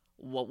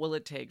 what will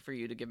it take for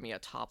you to give me a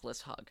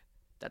topless hug?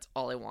 That's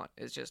all I want,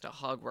 is just a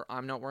hug where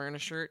I'm not wearing a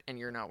shirt and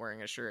you're not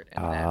wearing a shirt,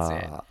 and that's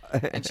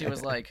it. And she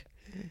was like,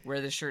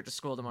 wear this shirt to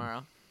school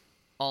tomorrow,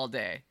 all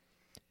day.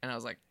 And I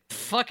was like,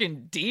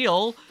 fucking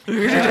deal.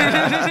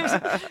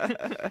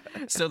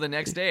 So the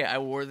next day, I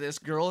wore this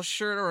girl's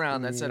shirt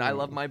around that said, I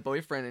love my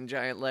boyfriend in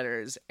giant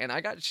letters. And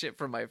I got shit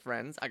from my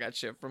friends. I got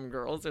shit from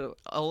girls.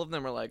 All of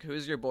them are like,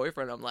 who's your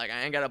boyfriend? I'm like,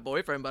 I ain't got a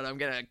boyfriend, but I'm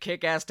going to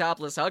kick-ass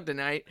topless hug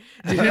tonight.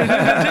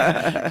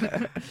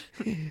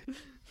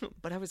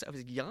 But I was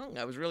young.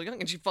 I was really young,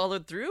 and she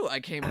followed through.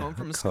 I came home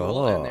from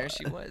school, and there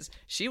she was.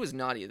 She was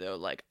naughty though.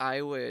 Like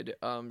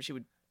she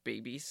would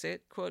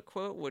babysit, quote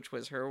quote, which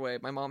was her way.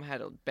 My mom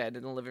had a bed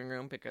in the living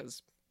room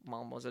because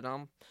mom was a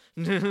dumb.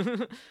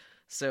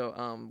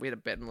 So we had a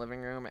bed in the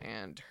living room,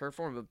 and her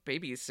form of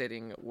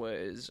babysitting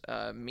was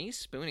me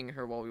spooning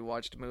her while we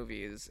watched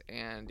movies,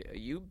 and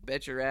you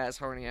bet your ass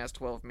horny ass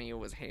 12 me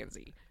was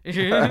handsy.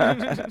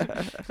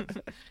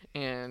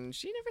 And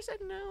she never said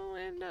no,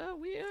 and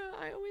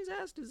I always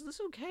asked, is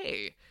this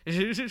okay?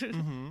 She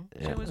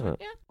always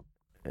went,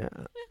 yeah,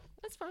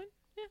 that's fine.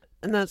 Yeah.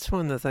 And that's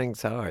one of the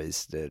things I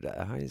always did.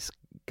 I always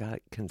got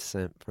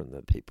consent from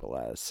the people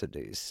I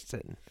seduced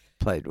and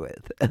played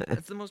with.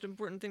 That's the most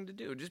important thing to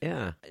do. Just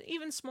Yeah.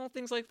 Even small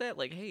things like that,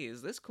 like, hey,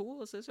 is this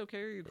cool? Is this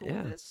okay? Are you cool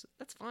with this?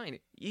 That's fine.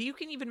 You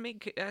can even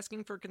make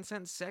asking for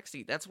consent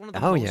sexy. That's one of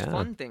the most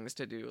fun things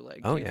to do.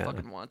 Like, do you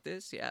fucking want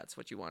this? Yeah, it's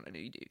what you want to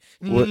do.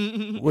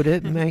 Would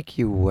it make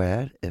you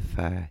wet if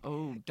I...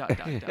 Oh, ...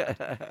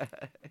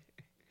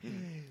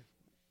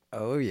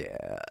 Oh,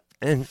 yeah.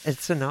 And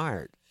it's an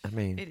art. I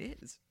mean... It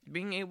is.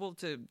 Being able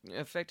to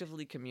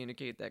effectively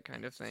communicate that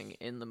kind of thing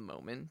in the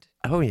moment.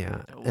 Oh,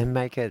 yeah. And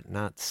make it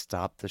not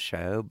stop the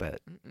show,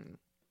 but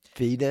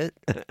feed it.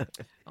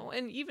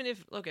 And even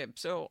if... Okay,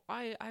 so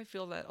I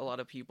feel that a lot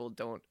of people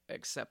don't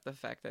accept the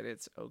fact that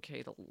it's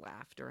okay to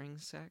laugh during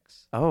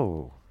sex.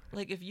 Oh.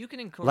 Like, if you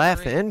can incorporate...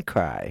 Laugh and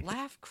cry.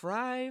 Laugh,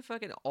 cry,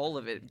 fucking all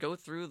of it. Go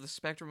through the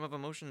spectrum of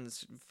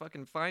emotions.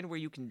 Fucking find where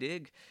you can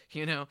dig,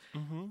 you know?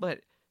 Mm-hmm.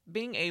 But...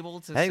 being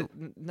able to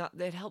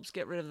that helps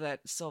get rid of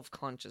that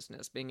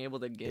self-consciousness, being able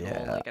to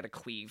giggle like at a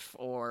queef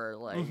or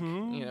like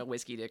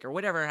whiskey dick or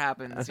whatever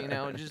happens,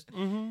 just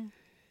And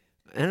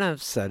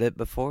I've said it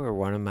before,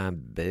 one of my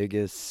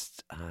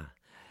biggest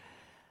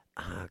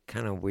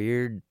kind of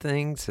weird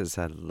things is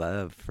I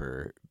love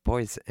for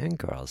boys and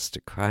girls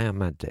to cry on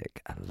my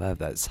dick. I love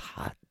those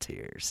hot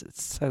tears.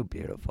 It's so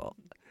beautiful.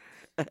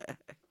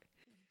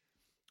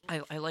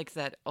 I like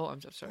that. Oh,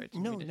 I'm so sorry.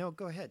 No,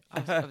 go ahead.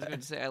 I was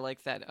going to say I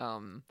like that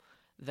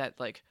that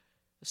like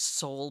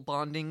soul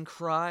bonding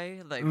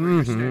cry, like where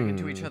you're staring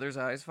into each other's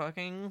eyes,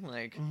 fucking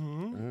like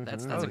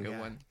that's a good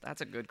one. That's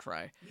a good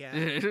cry.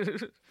 Yeah.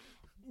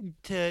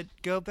 To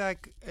go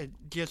back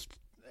just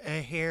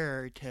a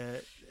hair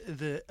to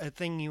a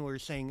thing you were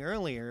saying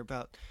earlier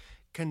about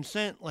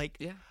consent, like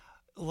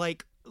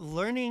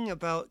learning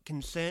about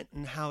consent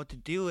and how to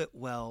do it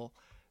well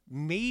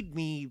made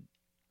me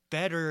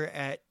better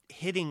at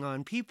hitting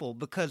on people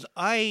because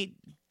I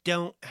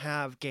don't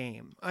have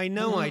game. I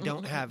know I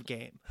don't have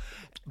game.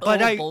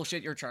 But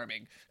bullshit, you're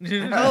charming.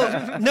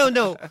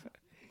 No.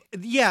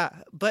 Yeah,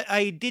 but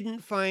I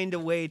didn't find a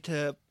way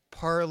to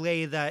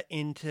parlay that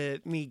into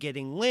me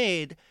getting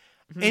laid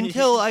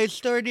until I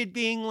started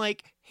being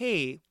like,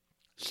 hey,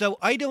 so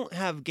I don't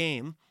have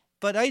game,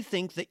 but I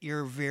think that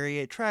you're very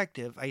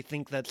attractive. I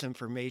think that's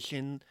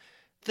information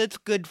that's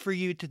good for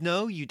you to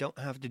know. You don't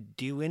have to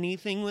do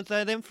anything with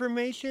that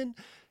information.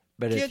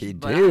 But if you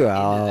do,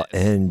 I'll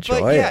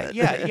enjoy it.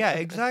 Yeah,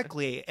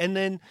 exactly. And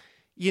then,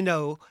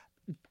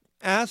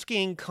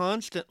 asking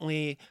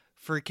constantly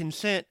for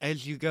consent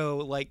as you go,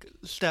 like,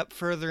 step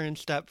further and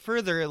step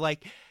further,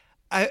 like,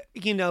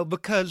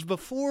 because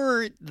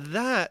before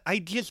that, I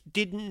just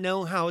didn't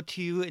know how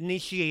to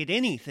initiate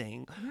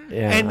anything.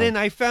 Yeah. And then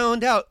I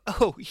found out,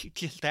 you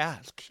just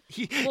ask.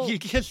 You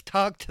just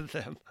talk to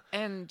them.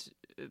 And...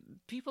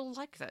 people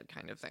like that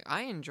kind of thing.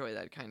 I enjoy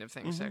that kind of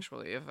thing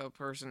sexually. If a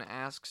person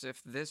asks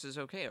if this is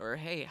okay, or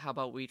hey, how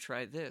about we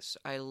try this?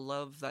 I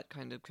love that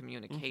kind of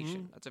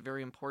communication. That's a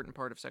very important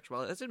part of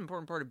sexuality. That's an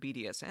important part of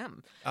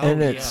BDSM.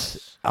 And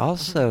it's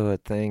also a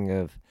thing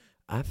of,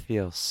 I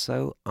feel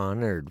so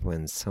honored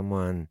when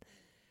someone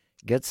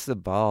gets the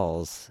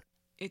balls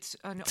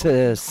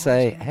to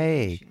say,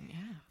 hey,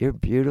 you're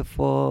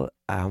beautiful,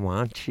 I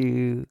want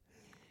you.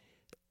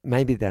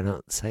 Maybe they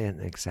don't say it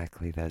in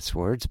exactly those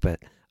words,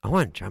 but I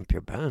want to jump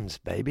your bones,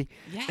 baby.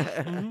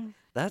 Yeah.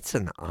 That's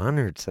an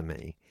honor to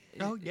me.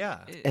 Oh,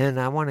 yeah. And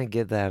I want to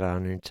give that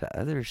honor to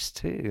others,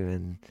 too.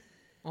 And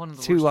one of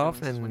the too worst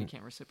often, things is when you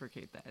can't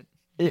reciprocate that.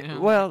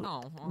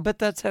 But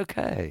that's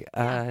okay.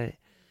 Yeah.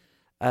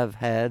 I've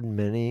had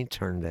many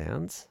turn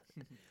downs.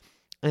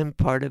 And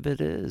part of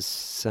it is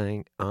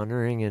saying,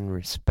 honoring and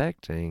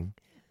respecting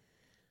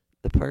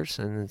the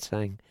person and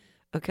saying,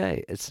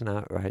 okay, it's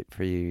not right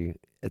for you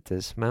at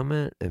this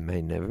moment. It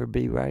may never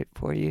be right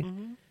for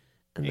you.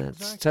 And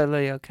that's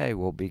totally okay.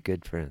 We'll be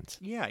good friends.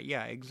 Yeah,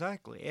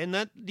 exactly. And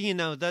that,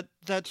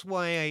 that's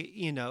why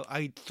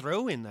I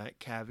throw in that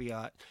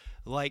caveat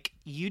Like,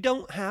 you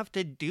don't have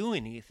to do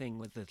anything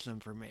with this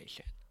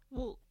information.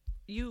 Well,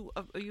 you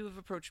have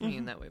approached me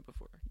in that way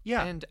before.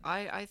 Yeah. And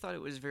I thought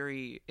it was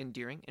very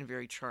endearing and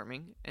very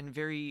charming and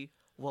very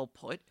well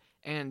put.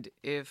 And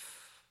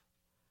if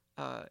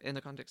in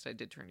the context I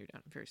did turn you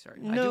down, I'm very sorry.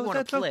 I do want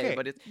that's to play, okay.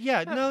 but it's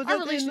our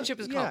relationship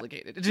is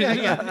complicated.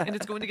 Yeah. And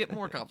it's going to get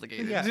more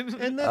complicated. Yeah,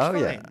 and that's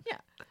fine. Yeah.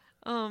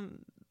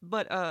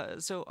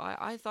 But so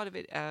I thought of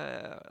it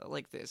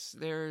like this.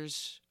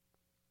 There's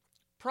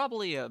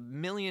probably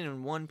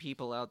 1,000,001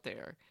 people out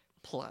there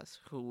plus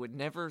who would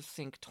never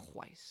think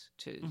twice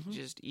to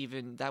just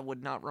even, that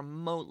would not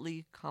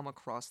remotely come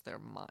across their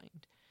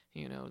mind,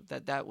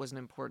 that was an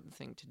important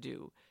thing to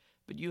do.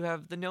 But you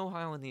have the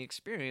know-how and the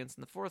experience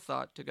and the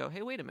forethought to go,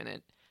 hey, wait a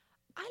minute,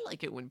 I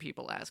like it when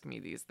people ask me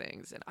these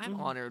things, and I'm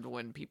honored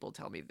when people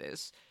tell me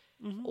this.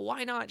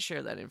 Why not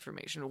share that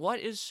information? What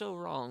is so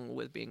wrong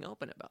with being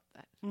open about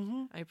that?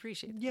 I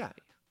appreciate that. Yeah.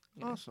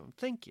 Awesome.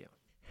 Thank you.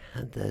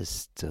 And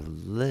those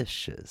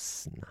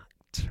delicious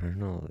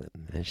nocturnal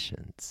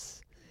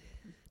emissions.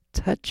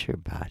 Touch your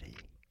body.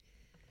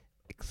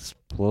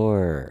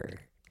 Explore.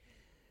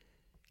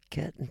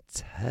 Get in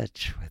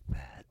touch with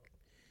that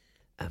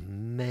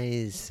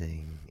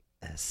amazing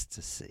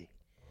ecstasy.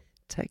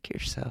 Take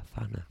yourself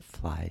on a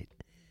flight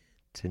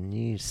to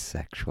new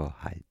sexual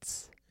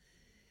heights.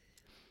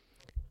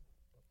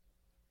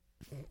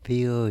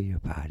 Feel your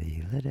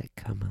body. Let it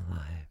come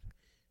alive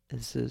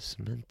as it was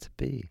meant to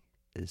be,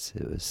 as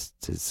it was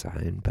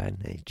designed by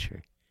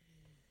nature.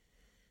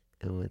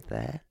 And with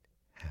that,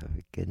 have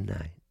a good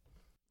night.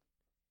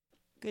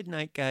 Good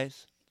night,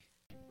 guys.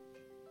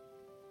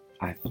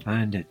 I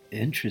find it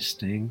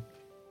interesting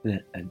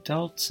that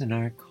adults in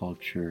our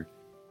culture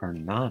are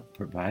not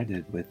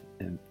provided with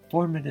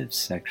informative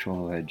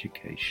sexual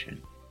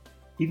education.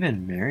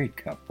 Even married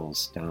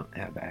couples don't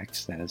have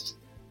access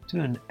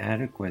to an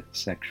adequate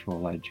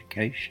sexual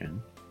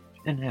education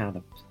and how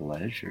to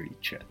pleasure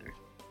each other.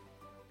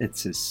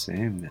 It's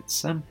assumed that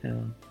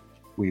somehow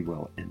we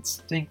will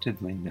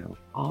instinctively know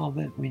all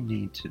that we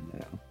need to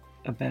know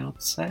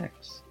about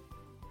sex.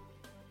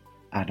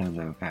 I don't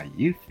know how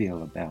you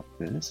feel about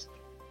this,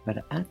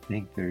 but I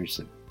think there's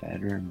a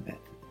better method.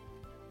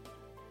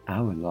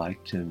 I would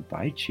like to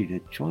invite you to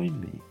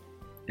join me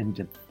in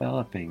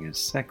developing a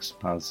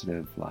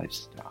sex-positive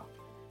lifestyle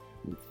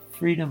with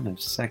freedom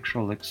of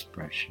sexual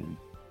expression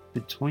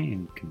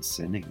between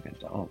consenting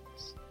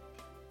adults.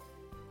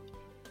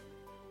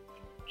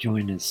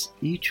 Join us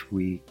each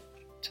week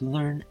to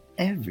learn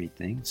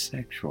everything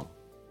sexual.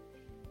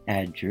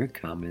 Add your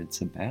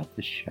comments about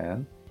the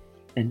show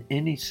and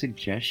any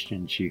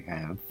suggestions you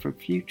have for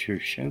future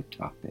show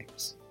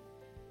topics.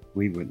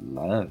 We would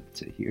love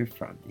to hear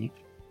from you.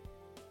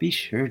 Be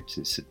sure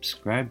to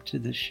subscribe to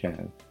the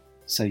show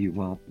so you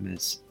won't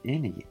miss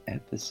any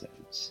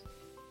episodes.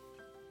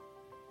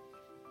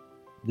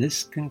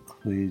 This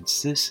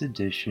concludes this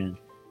edition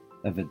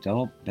of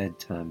Adult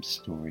Bedtime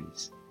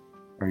Stories.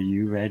 Are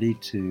you ready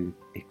to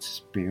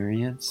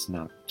experience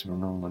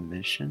nocturnal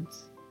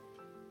emissions?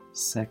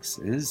 Sex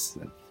is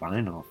the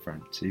final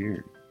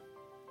frontier,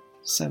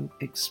 so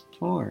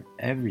explore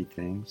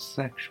everything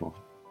sexual.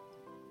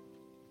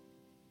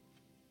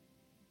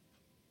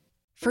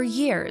 For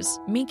years,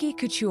 Minky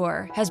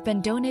Couture has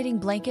been donating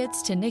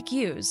blankets to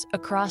NICUs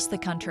across the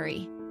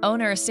country.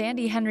 Owner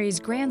Sandy Henry's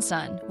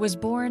grandson was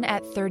born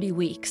at 30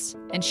 weeks,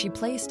 and she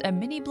placed a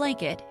mini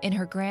blanket in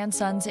her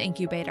grandson's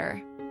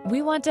incubator.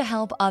 We want to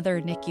help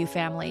other NICU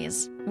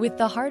families with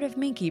the Heart of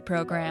Minky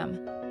program.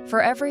 For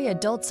every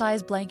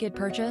adult-sized blanket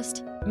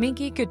purchased,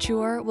 Minky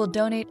Couture will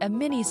donate a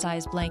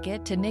mini-sized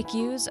blanket to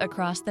NICUs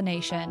across the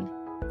nation.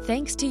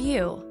 Thanks to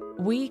you,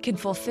 we can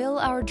fulfill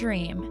our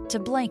dream to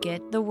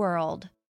blanket the world.